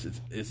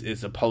socialist is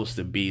supposed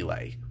to be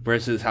like,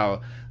 versus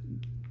how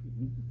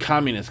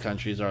communist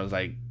countries are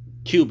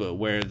Cuba,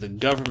 where the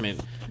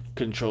government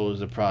controls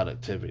the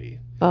productivity.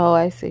 Oh,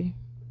 I see.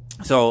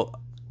 So,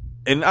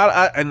 and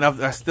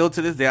I still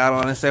to this day I don't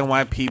understand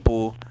why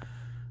people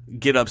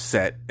get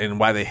upset and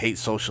why they hate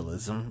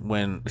socialism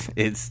when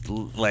it's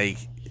like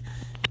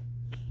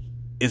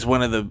it's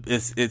one of the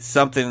it's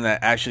something that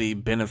actually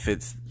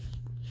benefits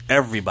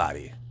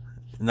everybody,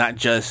 not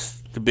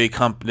just the big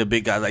company, the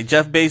big guys like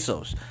Jeff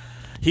Bezos.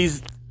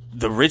 He's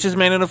the richest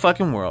man in the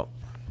fucking world,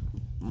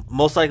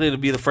 most likely to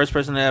be the first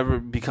person to ever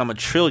become a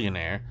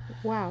trillionaire.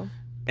 Wow.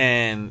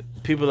 And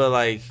people are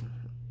like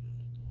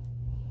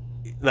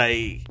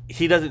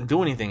he doesn't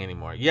do anything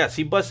anymore. Yes,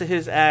 he busted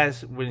his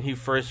ass when he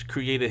first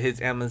created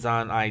his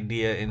Amazon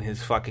idea in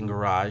his fucking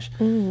garage.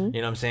 Mm-hmm.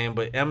 You know what I'm saying?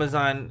 But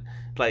Amazon,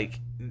 like,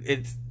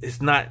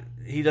 it's not.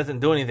 He doesn't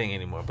do anything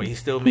anymore, but he's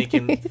still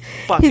making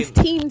fucking. His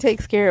team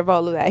takes care of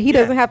all of that. He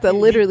doesn't have to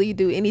literally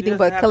do anything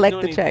but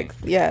collect the checks.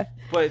 Yeah.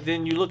 But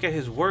then you look at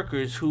his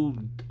workers who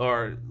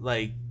are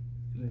like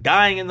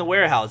dying in the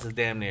warehouses,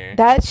 damn near.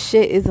 That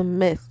shit is a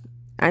myth.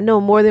 I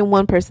know more than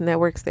one person that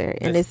works there,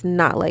 and it's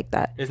not like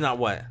that. It's not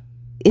what?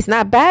 It's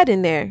not bad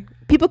in there.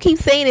 People keep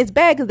saying it's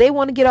bad because they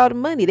want to get all the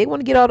money. They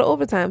want to get all the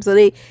overtime. So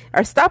they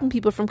are stopping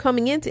people from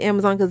coming into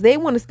Amazon because they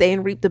want to stay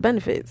and reap the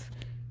benefits.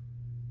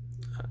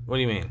 What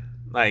do you mean?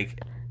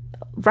 Like,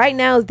 right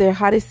now is their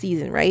hottest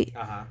season, right?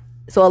 Uh-huh.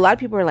 So a lot of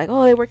people are like,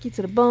 oh, they work you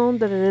to the bone,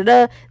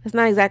 da-da-da-da. That's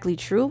not exactly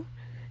true.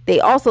 They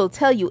also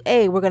tell you,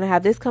 hey, we're going to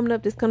have this coming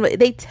up, this coming up.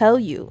 They tell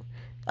you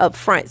up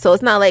front. So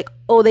it's not like,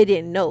 oh, they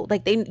didn't know.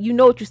 Like, you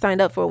know what you signed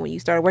up for when you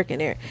started working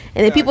there.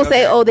 And then people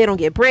say, oh, they don't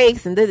get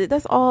breaks. And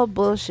that's all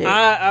bullshit.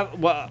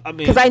 Well, I mean,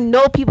 because I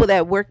know people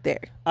that work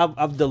there.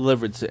 I've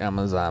delivered to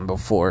Amazon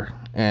before.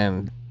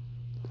 And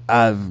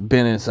I've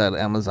been inside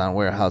Amazon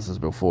warehouses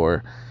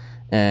before.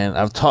 And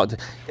I've talked.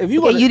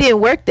 You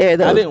didn't work there,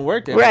 though. I didn't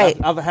work there. Right.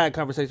 I've had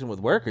conversations with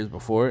workers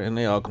before, and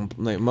they all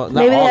complain.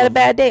 Maybe they had a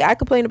bad day. I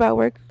complain about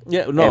work.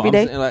 Yeah, no. Every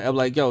day. I'm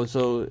like, yo,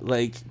 so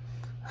like,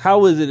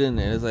 how is it in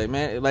there? It's like,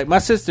 man, like my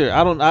sister.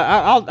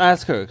 I'll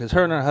ask her because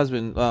her and her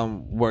husband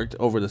worked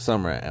over the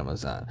summer at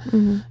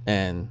Amazon,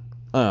 and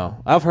I don't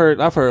know. I've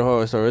heard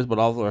horror stories, but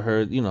also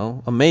heard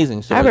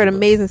amazing stories. I've heard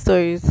amazing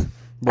stories.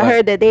 I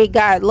heard that they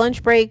got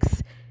lunch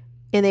breaks.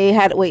 And they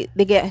had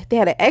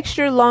an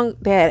extra long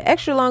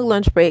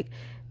lunch break.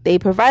 They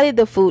provided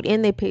the food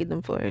and they paid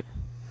them for it.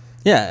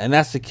 Yeah, and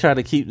that's to try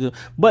to keep them.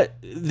 But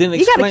then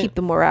you got to keep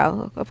the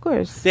morale, of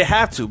course. They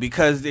have to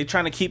because they're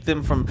trying to keep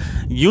them from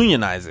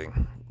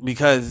unionizing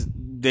because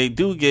they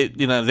do get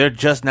they're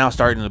just now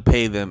starting to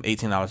pay them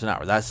 $18 an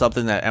hour. That's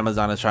something that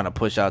Amazon is trying to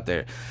push out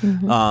there.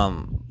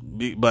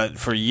 Mm-hmm. But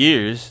for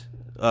years,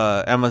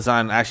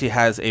 Amazon actually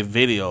has a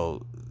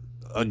video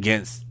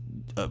against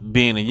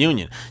being a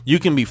union. You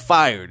can be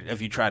fired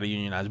if you try to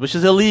unionize, which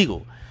is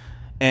illegal.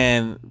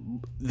 And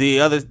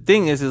the other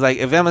thing is like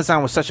if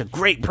Amazon was such a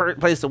great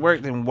place to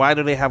work, then why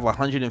do they have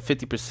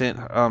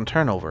 150%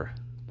 turnover?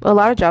 A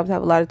lot of jobs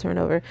have a lot of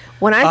turnover.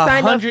 When I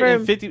signed up for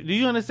 150, do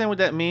you understand what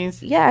that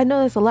means? Yeah, I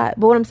know that's a lot.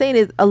 But what I'm saying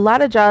is a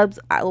lot of jobs,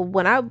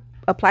 when I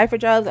apply for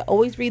jobs, I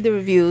always read the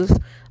reviews.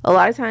 A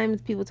lot of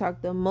times people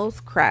talk the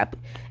most crap.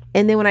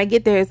 And then when I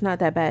get there, it's not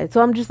that bad.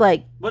 So I'm just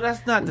like... But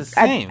that's not the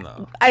same,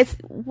 though.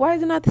 Why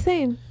is it not the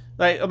same?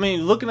 Like, I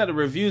mean, looking at the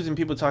reviews and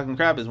people talking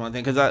crap is one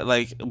thing.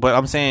 But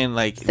I'm saying,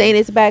 like... Saying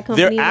it's a bad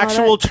company. Their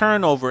actual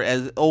turnover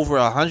is over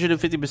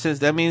 150%.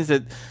 That means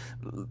that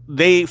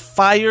they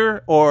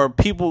fire or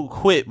people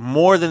quit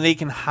more than they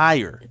can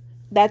hire.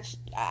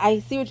 I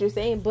see what you're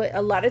saying. But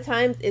a lot of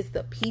times, it's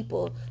the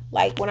people.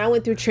 Like, when I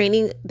went through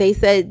training, they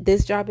said,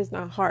 this job is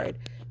not hard.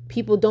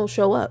 People don't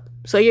show up.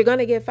 So you're going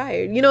to get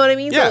fired. You know what I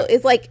mean? Yeah. So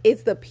it's like,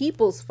 it's the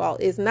people's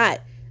fault. It's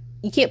not,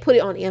 you can't put it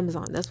on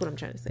Amazon. That's what I'm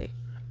trying to say.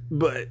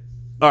 But,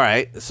 all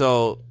right.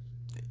 So,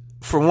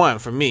 for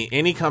me,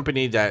 any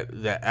company that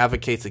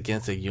advocates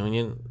against a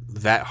union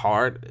that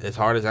hard as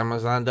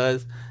Amazon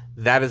does,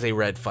 that is a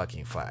red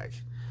fucking flag.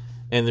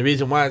 And the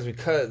reason why is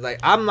because,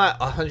 like, I'm not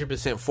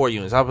 100% for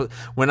unions.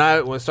 When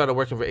I started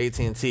working for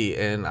AT&T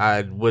and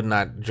I would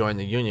not join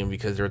the union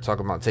because they were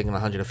talking about taking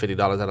 $150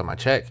 out of my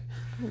check.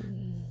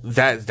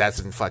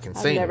 That's fucking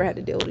insane. I've never had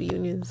to deal with a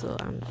union, so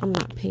I'm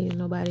not paying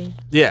nobody.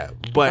 Yeah,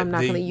 but I'm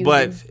not going to use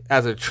them.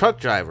 As a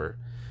truck driver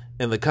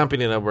in the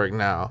company that I work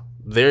now,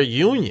 their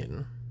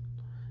union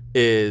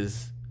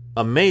is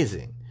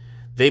amazing.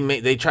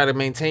 They try to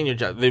maintain your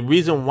job. The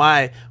reason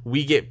why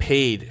we get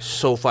paid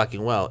so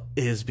fucking well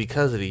is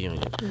because of the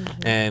union,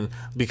 and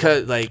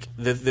because like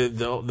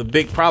the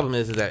big problem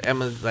is that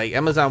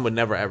Amazon would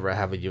never ever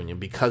have a union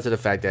because of the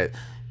fact that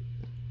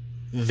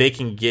they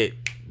can get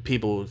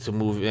people to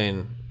move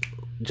in.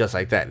 Just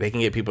like that. They can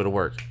get people to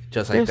work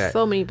just like that. There's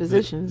so many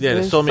positions. Yeah,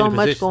 there's so many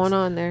much going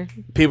on there.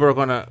 People are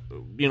going to,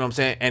 you know what I'm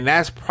saying? And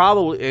that's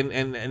probably,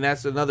 and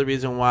that's another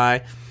reason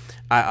why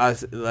I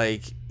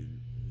like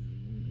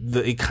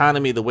the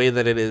economy the way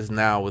that it is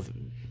now with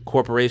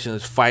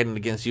corporations fighting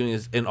against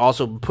unions and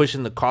also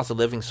pushing the cost of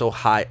living so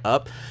high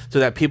up so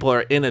that people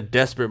are in a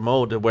desperate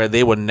mode where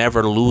they will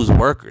never lose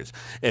workers.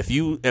 If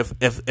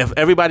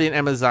everybody in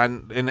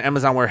the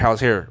Amazon warehouse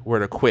here were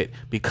to quit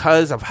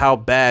because of how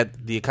bad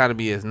the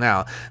economy is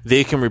now,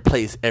 they can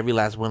replace every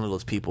last one of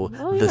those people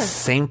the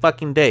same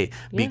fucking day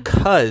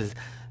because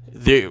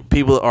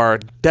people are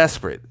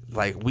desperate.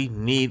 Like we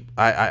need.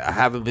 I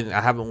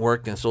haven't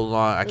worked in so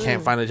long. I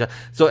can't find a job.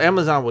 So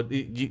Amazon would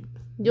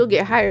you'll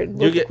get hired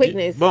with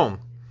quickness. Boom.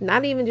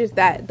 Not even just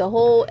that. The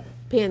whole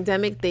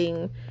pandemic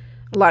thing.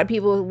 A lot of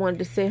people wanted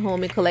to stay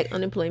home and collect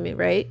unemployment,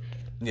 right?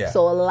 Yeah.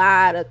 So a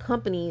lot of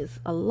companies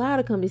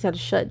had to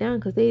shut down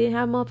because they didn't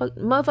have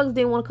motherfuckers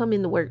didn't want to come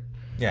into work.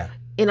 Yeah.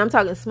 And I'm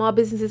talking small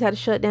businesses had to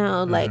shut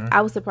down. Like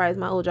I was surprised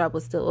my old job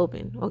was still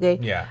open. Okay.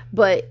 Yeah.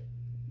 But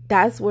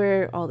that's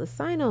where all the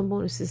sign-on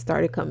bonuses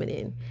started coming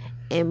in.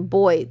 And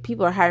boy,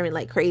 people are hiring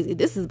like crazy.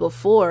 This is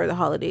before the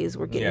holidays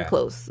were getting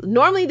close.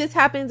 Normally this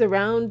happens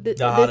around this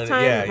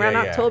time, around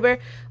October.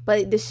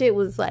 But the shit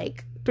was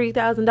like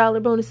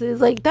 $3,000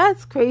 bonuses. Like,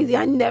 that's crazy.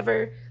 I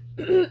never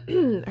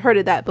heard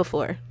of that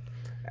before.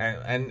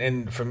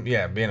 And from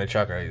being a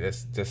trucker,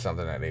 that's just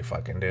something that they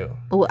fucking do.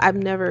 Well, I've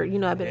never,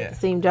 I've been at the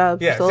same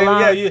job for so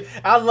long.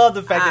 I love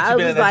the fact that you've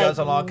been at that job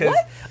so long because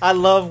I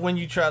love when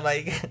you try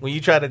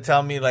to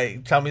tell me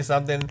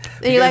something. And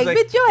you're like,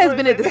 bitch, your ass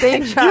been at the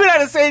same job. You been at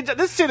the same job.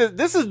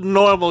 This is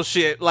normal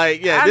shit.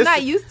 Like, I'm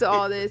not used to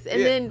all this.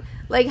 And then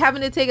like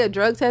having to take a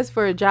drug test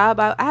for a job,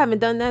 I haven't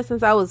done that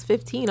since I was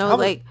 15. I was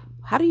like,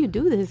 how do you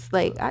do this?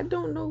 Like, I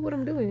don't know what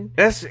I'm doing.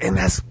 That's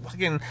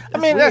fucking.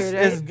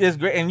 It's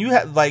great. And you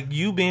have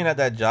you being at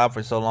that job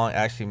for so long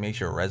actually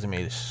makes your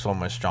resume so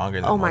much stronger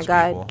than most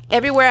people.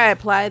 Everywhere I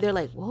apply, they're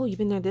like, "Whoa, you've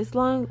been there this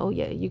long? Oh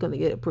yeah, you're gonna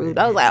get approved."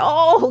 I was like,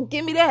 "Oh,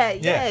 give me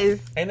that." Yeah.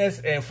 Yes.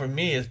 And for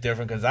me, it's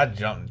different because I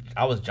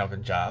was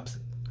jumping jobs.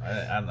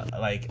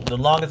 Like the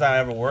longest I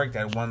ever worked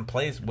at one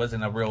place it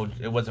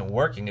wasn't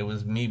working. It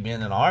was me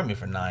being in the Army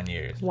for 9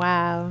 years.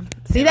 Wow.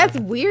 See, that's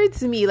weird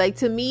to me. Like,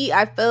 to me,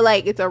 I feel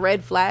like it's a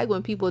red flag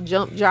when people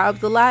jump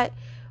jobs a lot.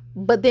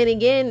 But then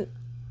again,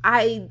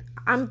 I'm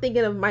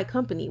thinking of my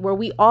company where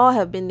we all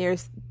have been there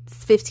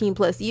 15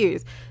 plus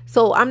years.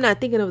 So I'm not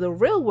thinking of the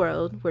real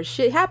world where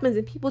shit happens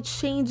and people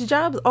change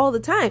jobs all the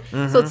time.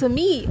 So to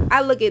me,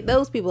 I look at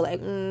those people like,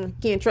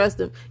 can't trust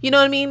them. You know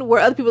what I mean? Where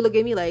other people look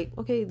at me like,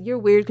 okay, you're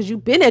weird because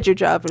you've been at your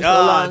job for so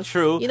long.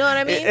 True. You know what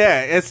I mean?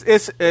 Yeah,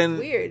 it's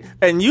weird.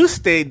 And you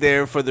stayed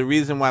there for the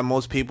reason why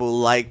most people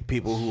like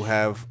people who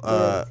have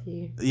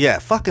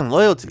fucking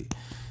loyalty.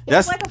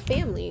 It's like a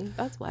family.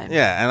 That's why.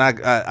 Yeah, and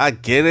I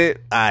get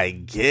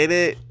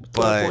it.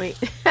 But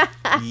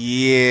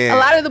yeah, a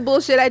lot of the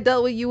bullshit I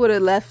dealt with, you would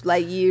have left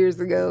like years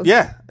ago.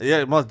 Yeah,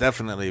 most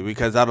definitely.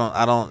 Because I would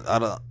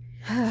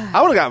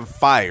have gotten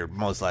fired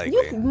most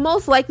likely.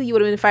 Most likely you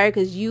would have been fired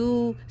because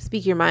you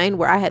speak your mind.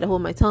 Where I had to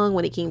hold my tongue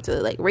when it came to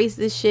like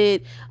racist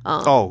shit.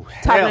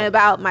 Talking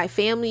about my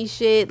family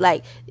shit.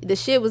 Like the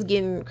shit was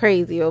getting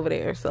crazy over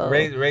there. So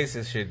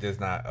racist shit that's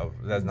not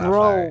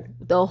fired.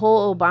 The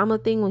whole Obama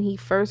thing when he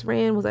first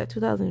ran was that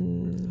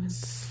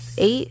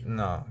 2008.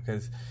 No,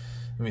 because.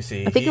 Let me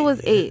see. I think it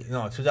was 8.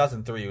 No,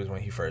 2003 was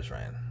when he first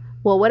ran.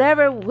 Well,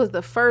 whatever was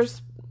the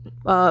first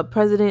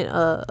president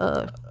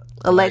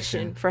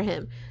election for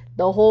him,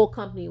 the whole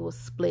company was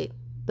split.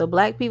 The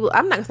black people,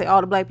 I'm not going to say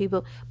all the black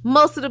people,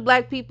 most of the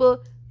black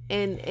people,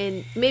 and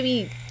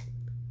maybe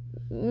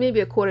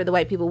a quarter of the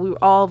white people, we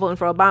were all voting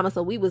for Obama.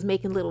 So we was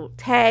making little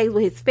tags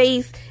with his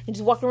face and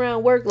just walking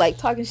around work like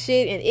talking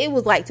shit. And it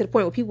was like to the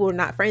point where people were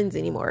not friends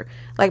anymore.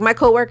 Like my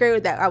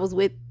coworker that I was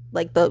with,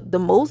 like the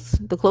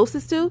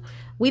closest to,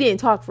 we didn't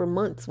talk for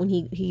months when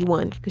he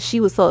won because she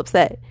was so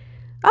upset.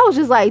 I was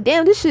just like,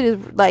 damn, this shit is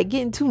like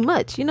getting too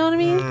much. You know what I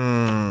mean?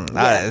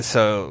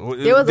 So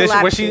there was a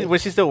lot of shit.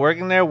 Was she still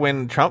working there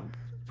when Trump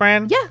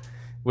ran? Yeah.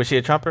 Was she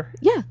a Trumper?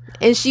 Yeah.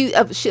 And she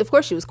of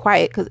course she was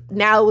quiet because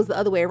now it was the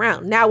other way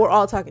around. Now we're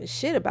all talking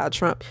shit about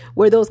Trump,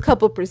 where those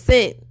couple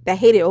percent that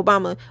hated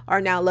Obama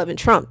are now loving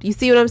Trump. You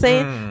see what I'm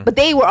saying? But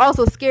they were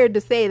also scared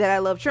to say that I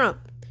love Trump.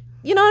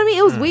 You know what I mean?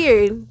 It was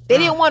weird. They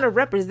didn't want to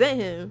represent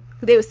him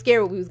because they were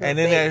scared what we was going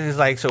to say. And then it's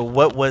like, so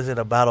what was it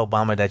about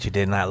Obama that you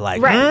did not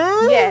like?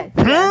 Right.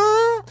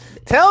 Yeah.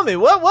 Tell me,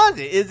 what was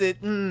it? Is it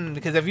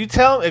because if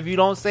you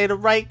don't say the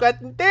right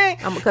thing,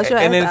 I'm gonna cut your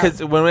ass and then out.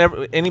 because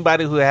whenever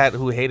anybody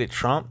who hated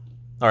Trump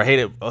or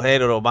hated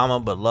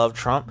Obama but loved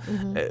Trump,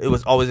 it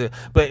was always.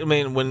 But I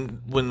mean,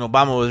 when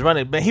Obama was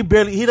running, man, he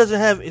doesn't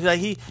have like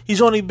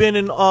he's only been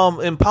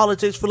in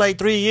politics for like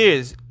 3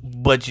 years.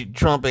 But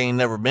Trump ain't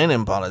never been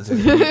in politics.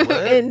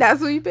 And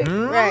that's what you picked.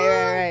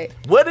 Right.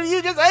 What did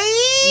you just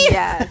say?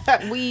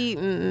 Yeah.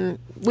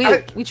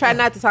 We try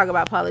not to talk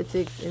about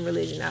politics and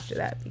religion after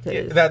that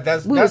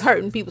because we was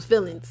hurting people's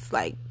feelings.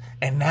 Like,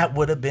 and that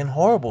would have been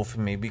horrible for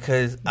me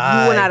because you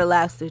would not have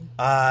lasted.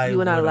 You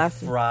would not have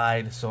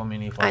fried so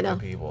many fucking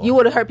people. You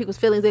would have hurt people's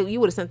feelings. You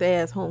would have sent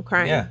their ass home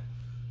crying. Yeah.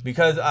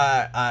 Because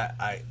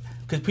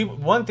because people,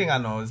 one thing I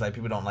know is like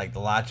people don't like the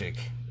logic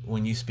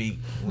when you speak,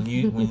 when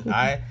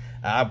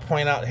I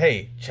point out,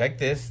 hey, check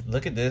this,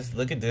 look at this.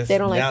 They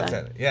don't like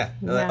that. Yeah.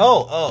 They're Yeah.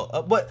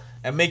 like, what?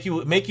 And make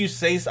you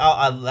say.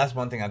 That's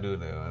one thing I do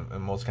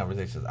in most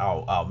conversations.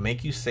 I'll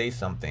make you say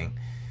something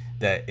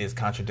that is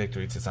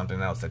contradictory to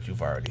something else that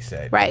you've already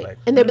said. Right. Like,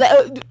 And they'll be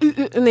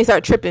like, and they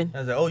start tripping. I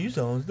was like, oh, you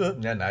sound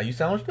stupid. Yeah, now you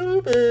sound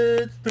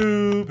stupid.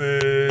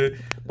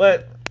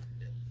 But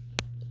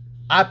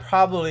I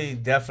probably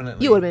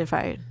definitely You would have been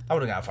fired I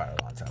would have got fired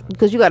a long time ago.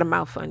 because you got a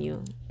mouth on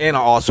you. And I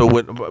also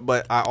would,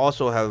 but I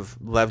also have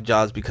left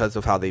jobs because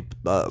of how they,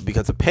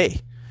 because of pay.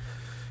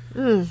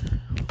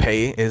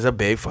 Pay is a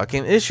big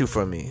fucking issue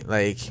for me.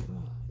 Like,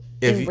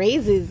 And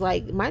raises,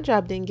 like my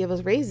job didn't give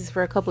us raises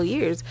for a couple of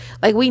years.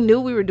 Like we knew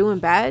we were doing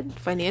bad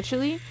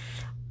financially,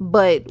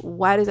 but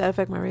why does that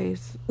affect my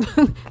raise?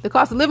 The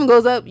cost of living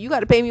goes up. You got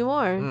to pay me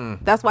more.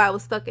 That's why I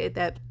was stuck at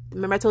that.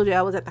 Remember I told you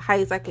I was at the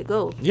highest I could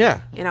go. yeah,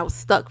 And I was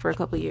stuck for a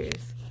couple of years.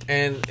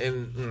 And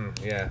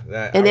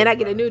that. And then I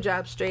get a new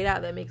job straight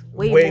out that makes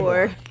way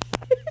more.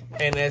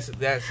 And that's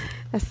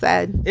That's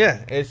sad.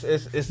 yeah.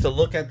 It's to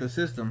look at the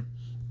system,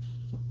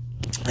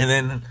 and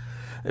then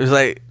it was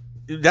like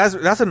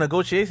that's a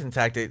negotiation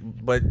tactic,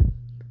 but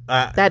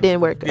That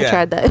didn't work. I Yeah.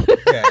 tried that.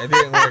 yeah, it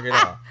didn't work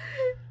at all.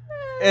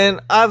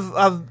 And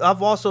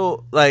I've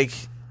also, like,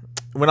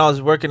 when I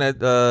was working at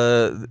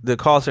the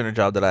call center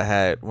job that I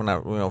had when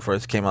I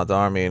first came out the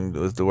army and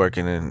was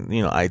working in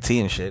IT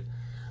and shit,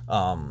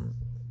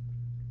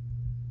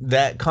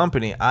 that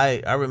company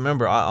I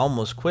remember I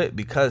almost quit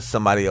because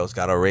somebody else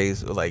got a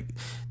raise. Like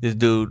this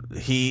dude,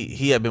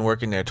 he had been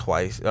working there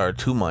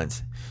 2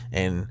 months,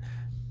 and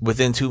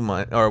within 2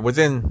 months or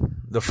within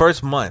the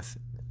first month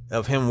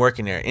of him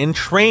working there in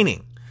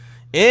training,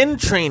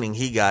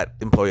 he got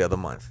employee of the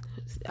month.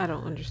 I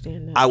don't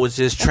understand that. I was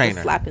his That's a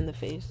trainer, slap in the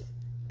face.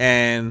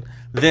 and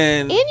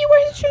then And you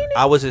were his trainer?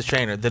 I was his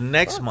trainer. The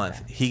next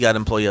month, he got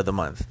employee of the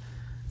month.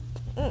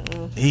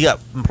 He got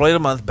employee of the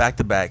month back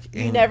to back.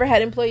 You never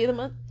had employee of the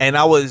month? And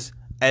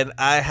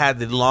I had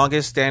the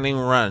longest standing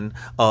run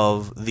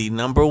of the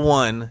number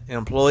one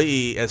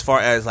employee as far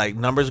as like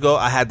numbers go.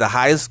 I had the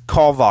highest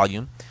call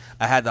volume.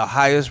 I had the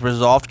highest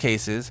resolved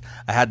cases.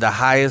 I had the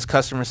highest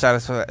customer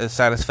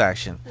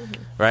satisfaction.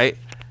 Right?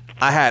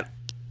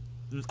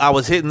 I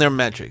was hitting their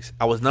metrics.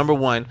 I was number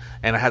one,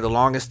 and I had the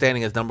longest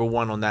standing as number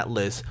one on that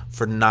list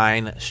for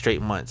 9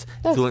 straight months.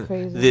 That's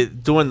crazy.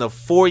 During the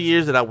 4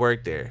 years that I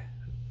worked there,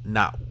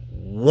 not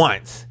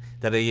once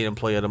did I get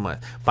employee of the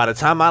month. By the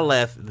time I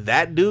left,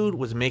 that dude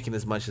was making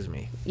as much as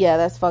me. Yeah,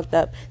 that's fucked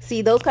up.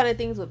 See, those kind of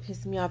things would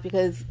piss me off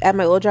because at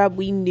my old job,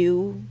 we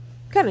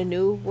kind of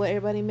knew what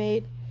everybody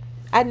made.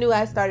 I knew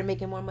I started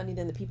making more money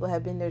than the people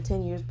had been there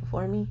 10 years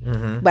before me,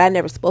 but I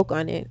never spoke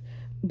on it.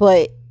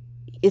 But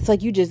it's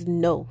like you just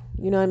know.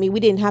 You know what I mean?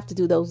 We didn't have to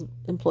do those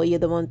employee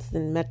of the months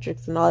and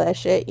metrics and all that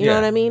shit. You know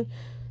what I mean?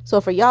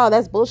 So for y'all,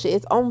 that's bullshit.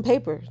 It's on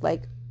paper.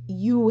 Like,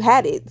 you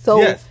had it.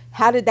 So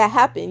how did that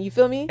happen? You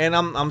feel me? And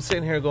I'm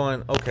sitting here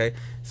going, okay,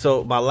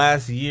 so my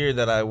last year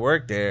that I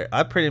worked there,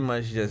 I pretty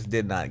much just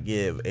did not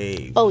give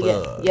a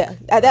fuck. Yeah.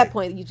 At that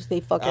point, you just say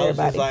fuck I was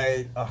everybody. just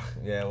like, oh,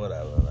 yeah,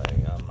 whatever. Like,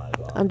 I'm not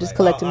going. I'm just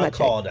collecting my I check.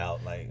 called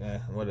out, like,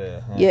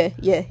 whatever. Yeah.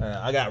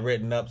 I got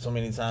written up so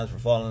many times for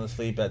falling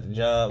asleep at the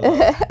job.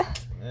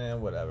 Like,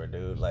 whatever,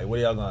 dude. Like, what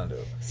are y'all gonna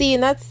do? See,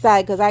 and that's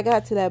sad because I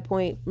got to that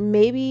point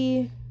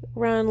maybe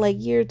around like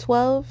year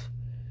 12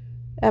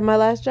 at my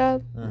last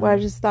job where I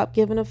just stopped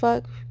giving a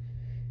fuck.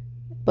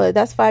 But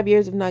that's 5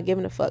 years of not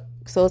giving a fuck.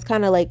 So it's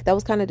kind of like, that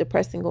was kind of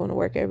depressing going to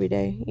work every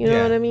day. You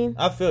know what I mean?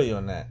 I feel you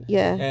on that.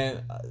 Yeah.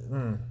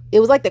 And it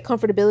was like the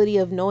comfortability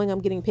of knowing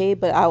I'm getting paid,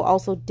 but I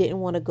also didn't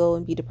want to go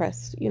and be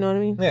depressed. You know what I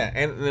mean? yeah,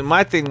 and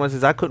my thing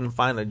was I couldn't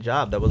find a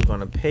job that was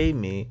going to pay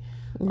me.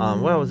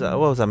 What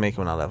was I making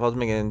when I left? I was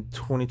making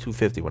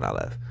 $22.50 when I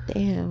left.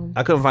 Damn.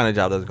 I couldn't find a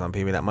job that was going to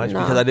pay me that much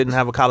because I didn't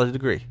have a college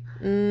degree.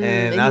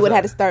 And you would have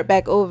had to start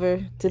back over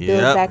to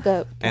build back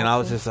up. And I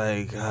was just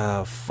like,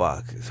 oh,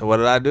 fuck. So what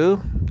did I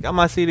do? Got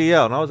my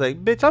CDL. And I was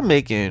like, bitch, I'm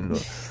making...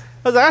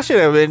 I was like, I should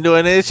have been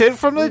doing this shit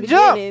from the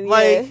jump.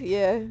 Like,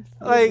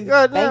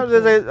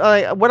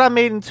 like, what I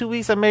made in 2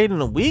 weeks, I made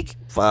in a week?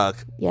 Fuck.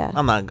 Yeah.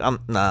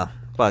 Nah,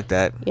 fuck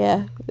that.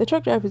 Yeah. The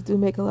truck drivers do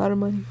make a lot of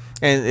money.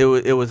 And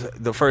it was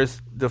the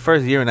first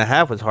year and a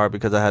half was hard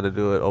because I had to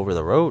do it over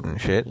the road and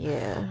shit.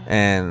 Yeah.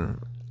 And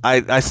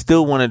I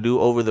still want to do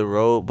over the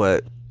road,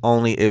 but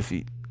only if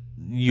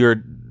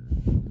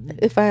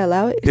if I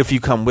allow it. if you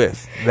come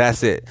with.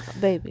 That's it.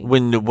 Baby.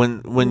 When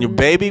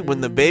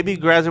the baby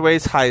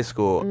graduates high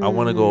school, I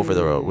want to go over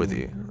the road with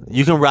you.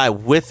 You can ride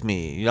with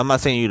me. I'm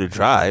not saying you to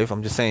drive.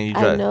 I'm just saying you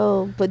drive. I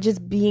know, but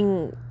just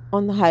being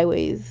on the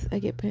highways, I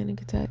get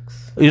panic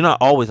attacks. You're not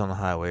always on the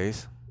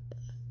highways.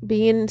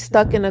 Being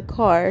stuck in a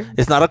car.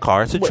 It's not a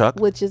car, it's a truck.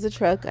 Which is a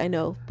truck, I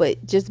know.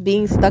 But just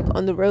being stuck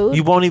on the road.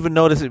 You won't even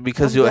notice it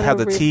because you'll have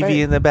the TV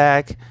in the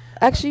back.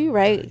 Actually, you're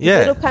right.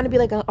 Yeah. It'll kind of be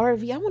like an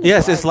RV.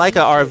 Yes, it's like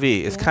an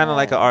RV. It's kind of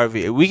like an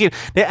RV.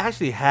 They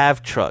actually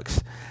have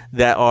trucks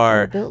that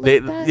are built they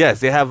like that? yes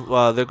they have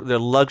they're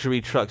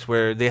luxury trucks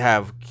where they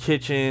have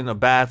kitchen, a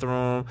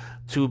bathroom,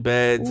 2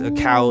 beds, a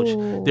couch.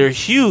 Ooh. They're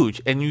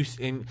huge, and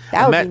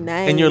That would be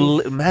nice. and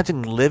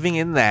imagine living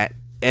in that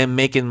and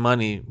making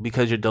money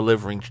because you're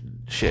delivering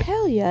shit.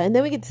 Hell yeah! And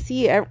then we get to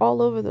see it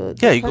all over the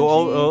Yeah, you country. go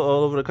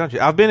all over the country.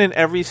 I've been in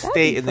every be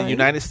state in the fun.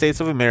 United States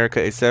of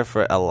America except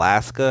for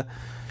Alaska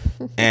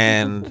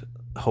and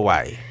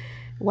Hawaii.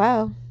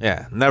 Wow.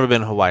 Yeah, never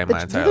been to Hawaii in my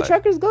Do entire the life.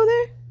 truckers go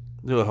there?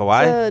 To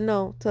Hawaii?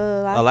 No, to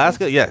Alaska.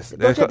 Alaska? Yes.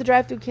 Don't you have to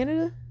drive through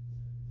Canada?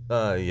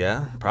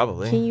 Yeah,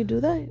 probably. Can you do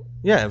that?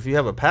 Yeah, if you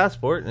have a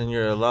passport and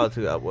you're allowed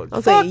to.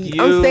 I'm saying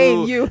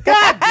you.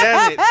 God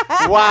damn it!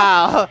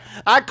 Wow,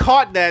 I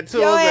caught that too.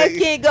 Your I was ass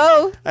like- can't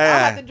go. Yeah. I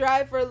have to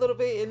drive for a little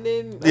bit and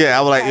then. Yeah,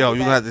 I was like, yo, drive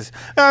you back. got this.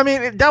 I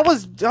mean, that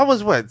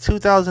was what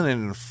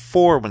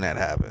 2004 when that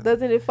happened.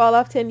 Doesn't it fall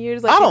off 10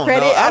 years like I your don't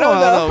credit? know. I don't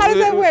know. How does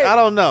that work? I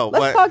don't know.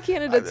 Let's but- call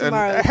Canada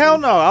tomorrow. Hell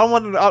no! I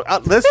want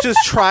to. Let's just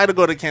try to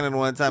go to Canada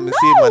one time and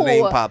see if my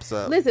name pops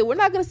up. Listen, we're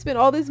not gonna spend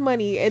all this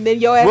money and then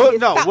your ass. What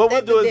gets we'll stopped do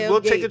at the is we'll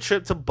damn take a gate.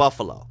 trip to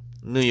Buffalo,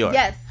 New York.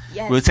 Yes.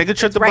 Yes. We'll take a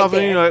trip It's to right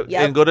Buffalo, New there. York,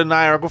 Yep. and go to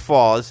Niagara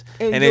Falls,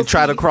 And and you'll then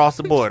try to see. cross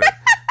the border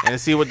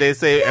and see what they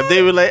say. If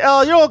they were like,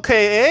 "Oh, you're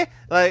okay, eh?"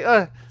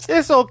 Like,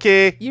 it's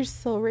okay. You're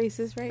so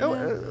racist right now.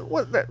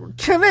 What?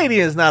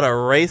 Canadian's not a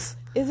race.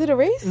 Is it a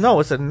race? No,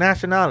 it's a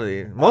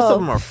nationality. Most Oh. of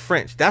them are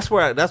French. That's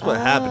what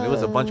happened. It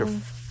was a bunch of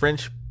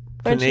French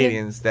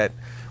Canadians that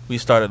we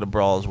started the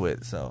brawls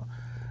with. So,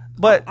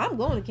 but I'm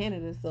going to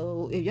Canada,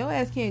 so if your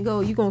ass can't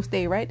go, you gonna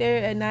stay right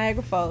there at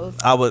Niagara Falls.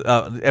 I would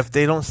if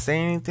they don't say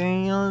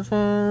anything, you know what I'm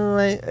saying?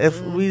 Like if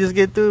we just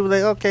get through,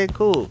 like okay,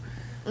 cool.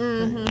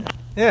 Mm-hmm.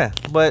 Yeah,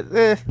 but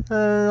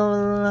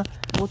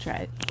We'll try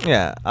it.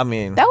 yeah, I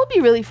mean, That would be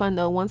really fun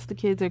though. Once the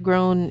kids are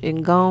grown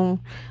and gone,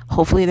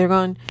 hopefully they're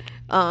gone.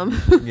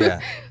 Yeah.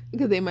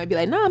 Because they might be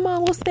like, "Nah,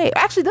 mom, we'll stay."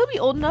 Actually, they'll be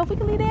old enough. We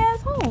can leave their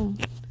ass home.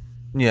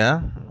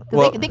 yeah. 'Cause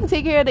Well, they can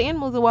take care of the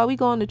animals, and while we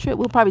go on the trip,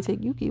 we'll probably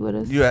take Yuki with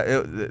us.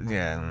 yeah.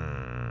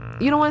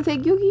 You don't want to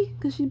take Yuki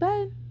because she's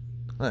bad.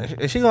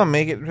 Is she gonna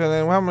make it?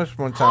 How much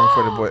more time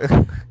for the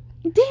boy?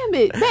 Damn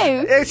it,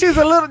 babe. Yeah, she's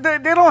a little. They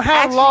don't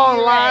have Actually, long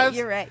you're right, lives.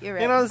 you're right. You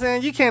know what I'm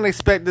saying? You can't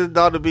expect this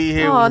dog to be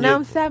here. Oh, when now you're-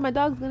 I'm sad. My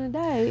dog's gonna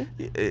die.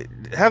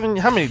 How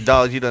many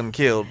dogs you done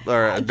killed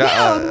or Killed?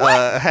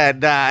 had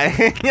died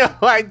in your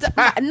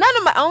lifetime? None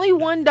of my. Only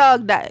one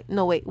dog died.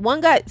 No, wait.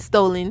 One got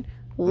stolen.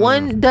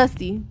 One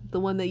Dusty, the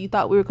one that you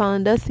thought we were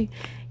calling Dusty,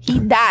 he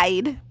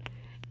died,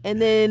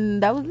 and then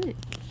that was it.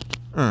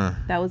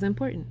 That was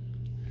important.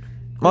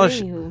 Well,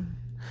 Anywho.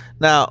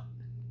 Now,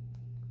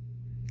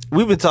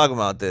 we've been talking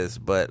about this,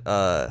 but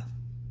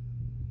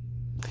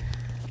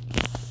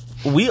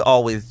we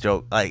always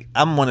joke. Like,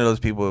 I'm one of those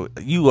people.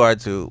 You are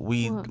too.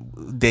 We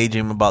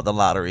daydream about the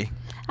lottery.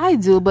 I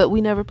do, but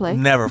we never play.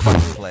 Never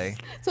fucking play.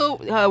 So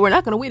we're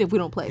not gonna win if we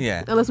don't play.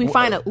 Yeah. Unless we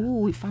find a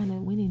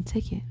winning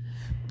ticket.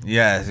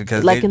 Yes,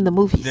 because Like in the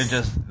movies. they're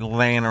just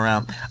laying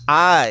around.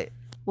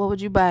 What would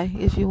you buy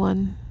if you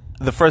won?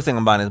 The first thing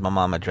I'm buying is my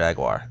mom a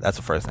Jaguar. That's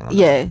the first thing I'm buying.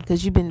 Yeah,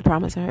 because you've been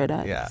promising her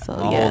that. Yeah. So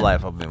My whole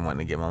life I've been wanting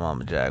to get my mom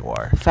a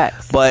Jaguar.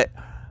 Facts. But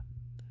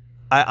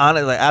I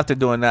honestly, like, after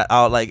doing that,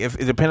 I'll like, if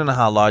depending on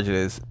how large it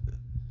is,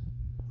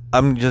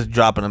 I'm just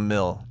dropping $1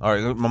 million.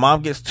 Or my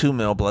mom gets $2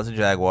 million plus a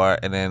Jaguar,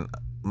 and then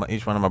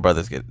each one of my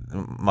brothers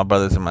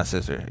and my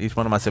sister, each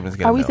one of my siblings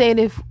get. Are $1 we million.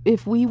 saying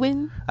if we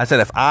win? I said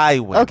if I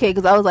win. Okay,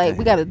 because I was like,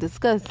 we got to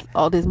discuss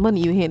all this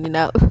money you handing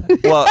out.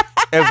 Well,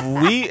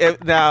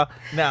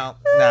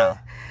 now,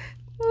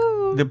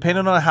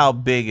 depending on how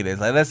big it is,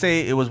 like let's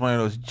say it was one of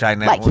those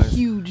gigantic Like ones.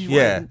 huge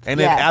Yeah, ones. and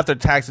then Yeah. after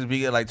taxes, we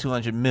get like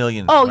 200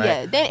 million. Oh right?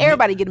 yeah, then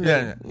everybody get a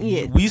million.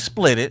 Yeah, We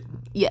split it.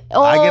 yeah.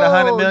 I get Oh,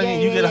 100 million.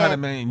 yeah, You get yeah. 100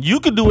 million. You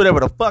can do whatever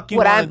the fuck you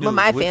What want to do with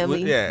my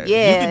family. yeah,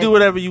 Yeah. You can do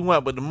whatever you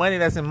want, but the money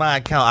that's in my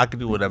account, I can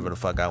do whatever the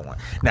fuck I want.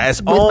 Now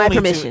it's With only my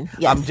permission,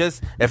 yes. I'm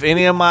just if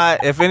any of my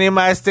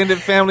extended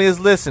family is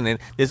listening,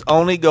 this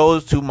only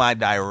goes to my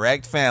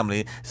direct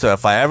family. So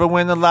if I ever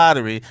win the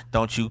lottery,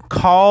 don't you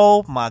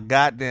call my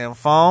goddamn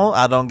phone.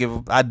 I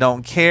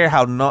don't care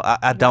how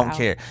I don't Wow.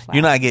 care. Wow.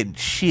 You're not getting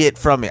shit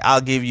from me. I'll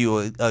give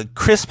you a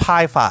crisp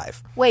high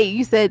five. Wait,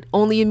 you said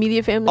only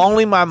immediate family?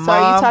 Only my mom. So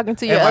are you talking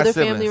to your and my other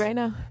siblings. family right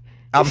now?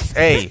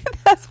 Hey.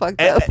 That's fucked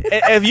up.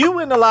 If you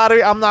win the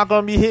lottery, I'm not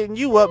gonna be hitting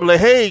you up like,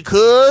 "Hey,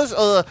 cuz, That's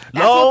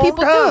what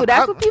people do.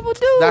 That's what people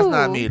do. That's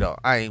not me though.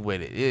 I ain't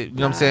with it. You know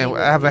what I'm saying?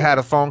 I haven't had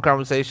a phone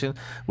conversation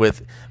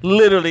with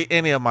literally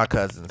any of my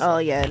cousins. Oh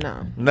yeah,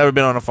 no. Never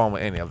been on the phone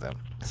with any of them,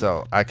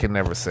 so I can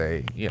never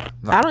say,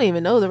 no. I don't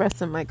even know the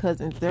rest of my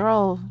cousins. They're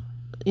all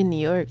in New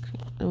York.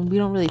 And we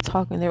don't really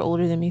talk, and they're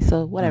older than me,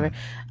 so whatever.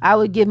 I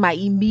would give my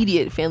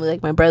immediate family,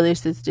 like my brother,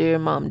 sister,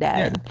 mom,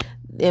 dad,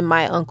 and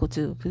my uncle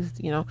too, because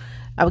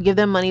I would give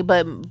them money.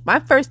 But my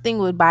first thing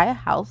would buy a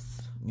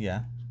house,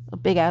 Yeah. a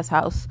big ass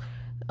house.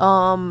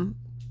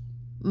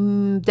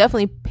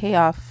 Definitely pay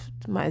off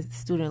my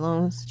student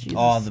loans. Jesus.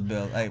 All the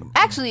bills.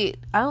 Actually,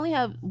 I only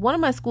have one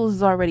of my schools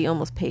is already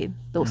almost paid.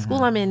 The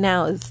school I'm in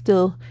now is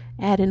still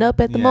adding up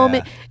at the Yeah.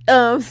 moment.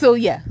 So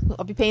yeah,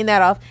 I'll be paying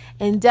that off,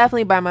 and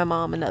definitely buy my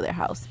mom another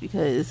house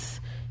because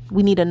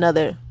we need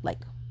another like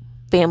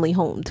family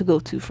home to go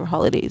to for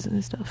holidays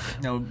and stuff.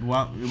 No,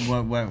 why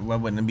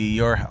wouldn't it be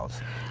your house?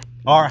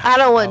 Our house. I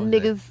don't want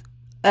niggas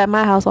at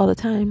my house all the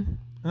time.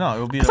 No,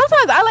 it would be.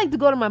 Sometimes I like to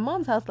go to my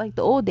mom's house like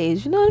the old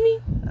days. You know what I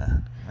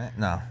mean?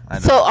 No, I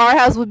don't. So our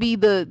house would be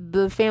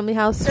the family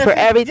house for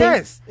everything.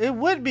 Yes, it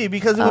would be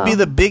because it would be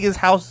the biggest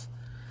house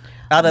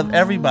out of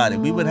everybody.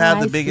 We would have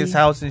I the biggest see.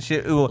 house and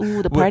shit.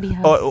 Ooh, the party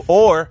house.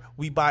 Or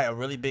we buy a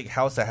really big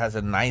house that has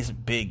a nice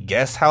big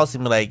guest house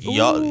and be like,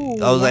 y'all.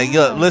 Ooh, I was like,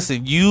 yo,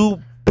 listen,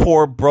 you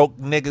poor broke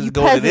niggas You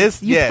go to this.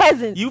 peasants, you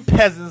peasants. You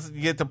peasants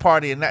get to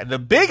party and that. The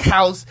big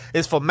house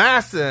is for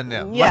Master and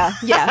them. Yeah,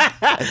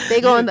 they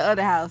go in the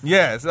other house.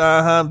 Yes,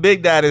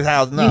 Big Daddy's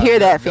house. No, You hear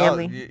that, y'all-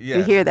 family? yeah.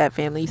 You hear that,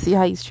 family? You see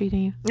how he's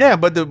treating you? Yeah,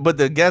 but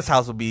the guest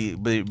house will be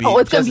Oh,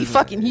 it's gonna just be as-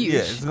 fucking huge. Yeah,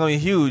 it's gonna be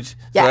huge.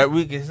 Yeah. So that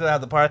we can still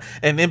have the party,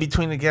 and in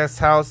between the guest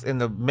house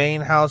and the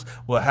main house,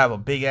 we'll have a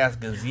big ass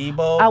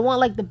gazebo. I want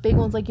like the big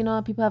ones, like you know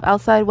how people have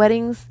outside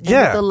weddings, and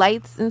Yeah. with the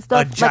lights and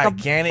stuff, A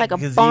gigantic like a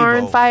gazebo.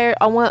 barn fire.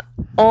 I want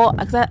all.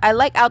 Cause I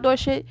like outdoor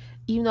shit,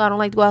 even though I don't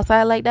like to go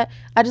outside like that.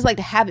 I just like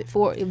to have it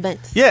for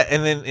events. Yeah,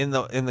 and then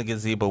in the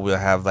gazebo we'll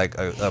have like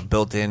a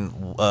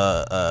built-in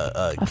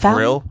A fountain?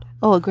 grill,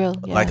 Oh, a grill.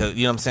 Yeah. like a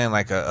you know what I'm saying,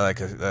 like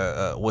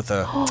a with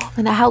a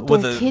an outdoor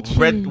with a kitchen.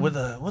 red with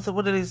a what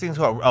are these things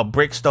called, a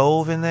brick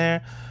stove in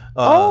there.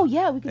 Oh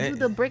yeah, we could do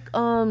the brick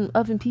oven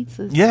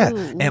pizzas. Yeah,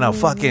 too. and a Ooh.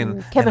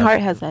 fucking- Kevin and a-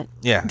 Hart has that.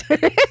 Yeah.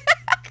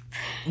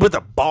 With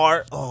a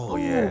bar. Oh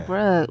yeah. Ooh,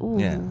 bruh. Ooh.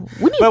 Yeah.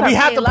 We need But to we start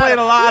have to playing play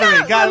the lottery.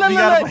 Look, Gotta- look, we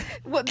look, gotta look.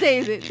 What day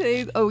is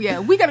it? Oh yeah,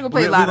 we gotta go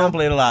play We lotto. don't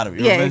play the lottery.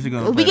 We're Yeah, eventually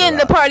gonna we play getting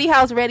the lottery. party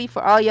house ready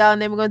for all y'all,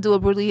 and then we're gonna do a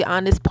brutally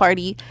honest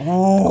party.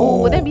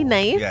 Oh, would that be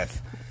nice?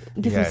 Yes.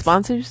 Get some Yes.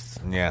 sponsors.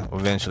 Yeah,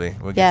 eventually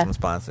we'll get Yeah. some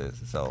sponsors.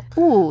 So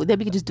Ooh, then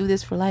we could just do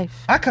this for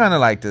life. I kind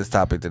of like this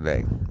topic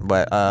today,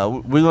 but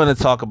we're going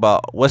to talk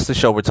about what's the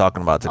show we're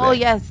talking about today. Oh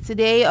yes,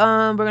 today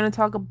we're gonna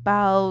talk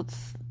about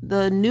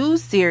the new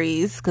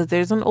series because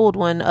there's an old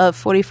one of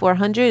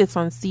 4400. It's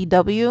on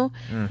CW.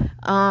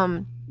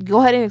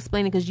 Go ahead and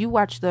explain it because you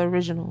watched the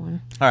original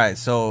one. All right.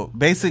 So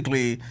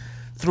basically,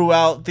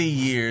 throughout the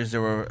years, there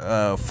were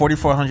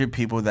 4,400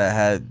 people that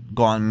had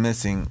gone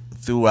missing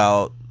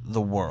throughout the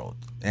world,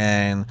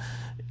 and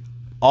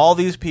all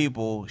these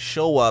people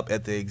show up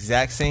at the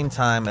exact same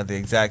time at the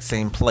exact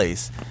same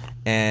place,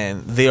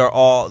 and they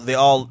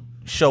all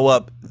show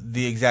up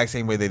the exact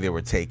same way that they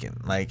were taken.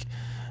 Like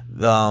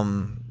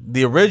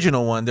the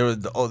original one, there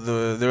was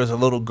a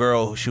little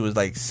girl. She was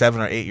like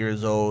 7 or 8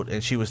 years old,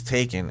 and she was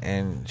taken,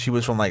 and she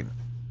was from like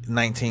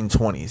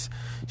 1920s.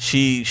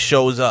 She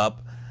shows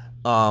up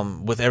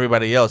with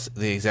everybody else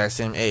the exact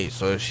same age,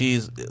 so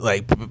she's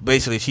like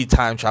basically she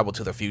time traveled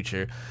to the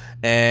future,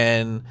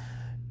 and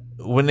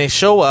when they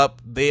show up,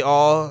 they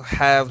all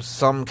have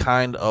some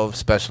kind of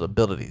special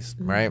abilities,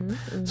 right?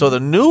 So the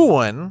new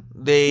one,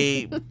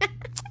 they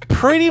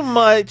pretty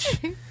much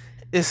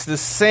it's the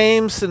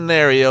same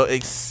scenario,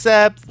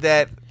 except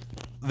that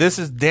this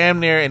is damn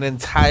near an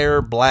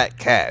entire black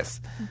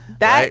cast.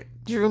 That right?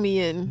 drew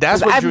me in.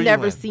 That's 'Cause what I've drew you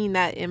never in. seen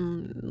that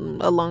in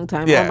a long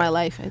time. Yeah. All my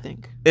life, I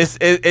think.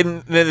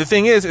 And the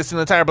thing is, it's an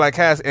entire black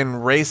cast,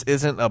 and race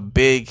isn't a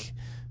big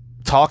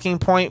talking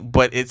point,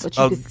 but it's But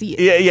you can see it.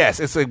 Yeah, yes,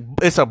 it's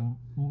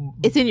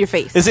It's in your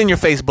face. in your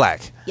face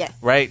black. Yes.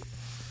 Right.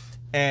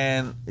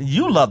 And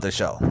you love the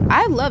show.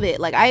 I love it.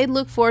 Like I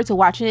look forward to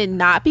watching it,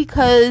 not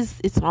because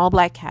it's an all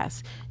black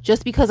cast,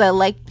 just because I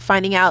like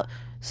finding out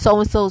so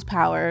and so's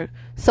power,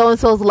 so and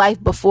so's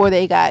life before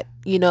they got,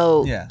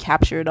 Yeah.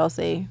 captured. I'll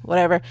say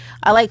whatever.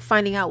 I like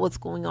finding out what's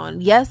going on.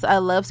 Yes, I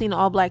love seeing an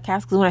all black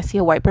cast because when I see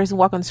a white person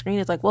walk on the screen,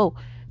 it's like whoa.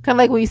 Kind of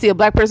like when you see a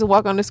black person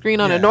walk on the screen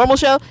on Yeah. a normal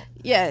show.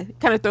 Yeah,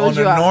 kind of throws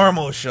On you a off.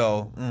 normal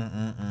show.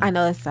 I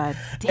know that's sad.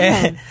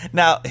 Damn.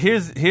 Now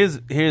here's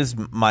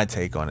my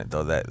take on it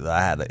though that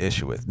I had an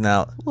issue with.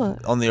 Now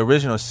What? on the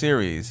original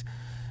series,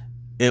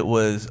 it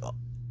was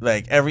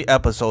like every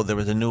episode there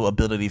was a new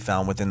ability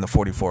found within the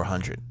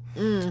 4400,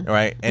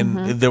 right?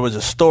 And there was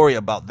a story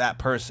about that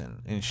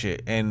person and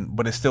shit,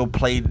 but it still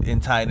played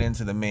and tied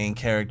into the main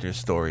character's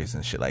stories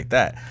and shit like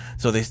that.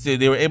 So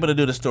they were able to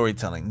do the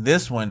storytelling.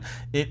 This one,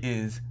 it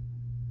is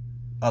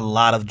a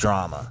lot of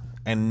drama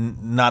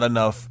and not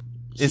enough.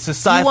 It's a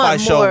sci-fi want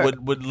show more-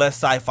 with less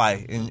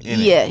sci-fi in it.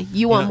 Yeah,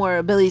 you want know? more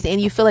abilities,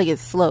 and you feel like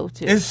it's slow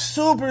too. It's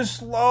super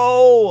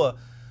slow.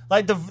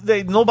 Like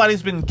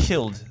nobody's been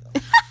killed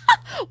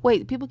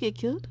Wait, people get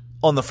killed?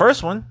 on the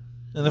first one.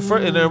 In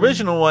the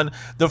original one,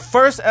 the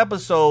first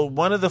episode,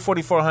 one of the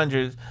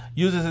 4400s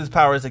uses his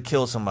powers to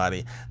kill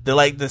somebody.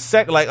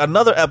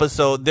 Another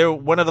episode,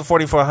 one of the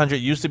 4400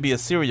 used to be a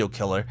serial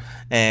killer,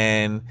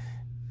 and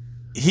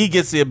he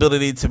gets the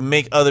ability to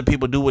make other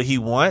people do what he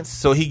wants.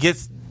 So he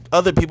gets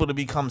other people to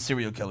become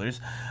serial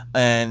killers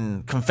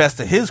and confess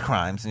to his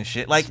crimes and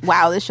shit. Like,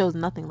 wow, this show's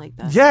nothing like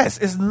that. yes,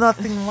 it's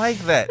nothing like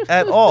that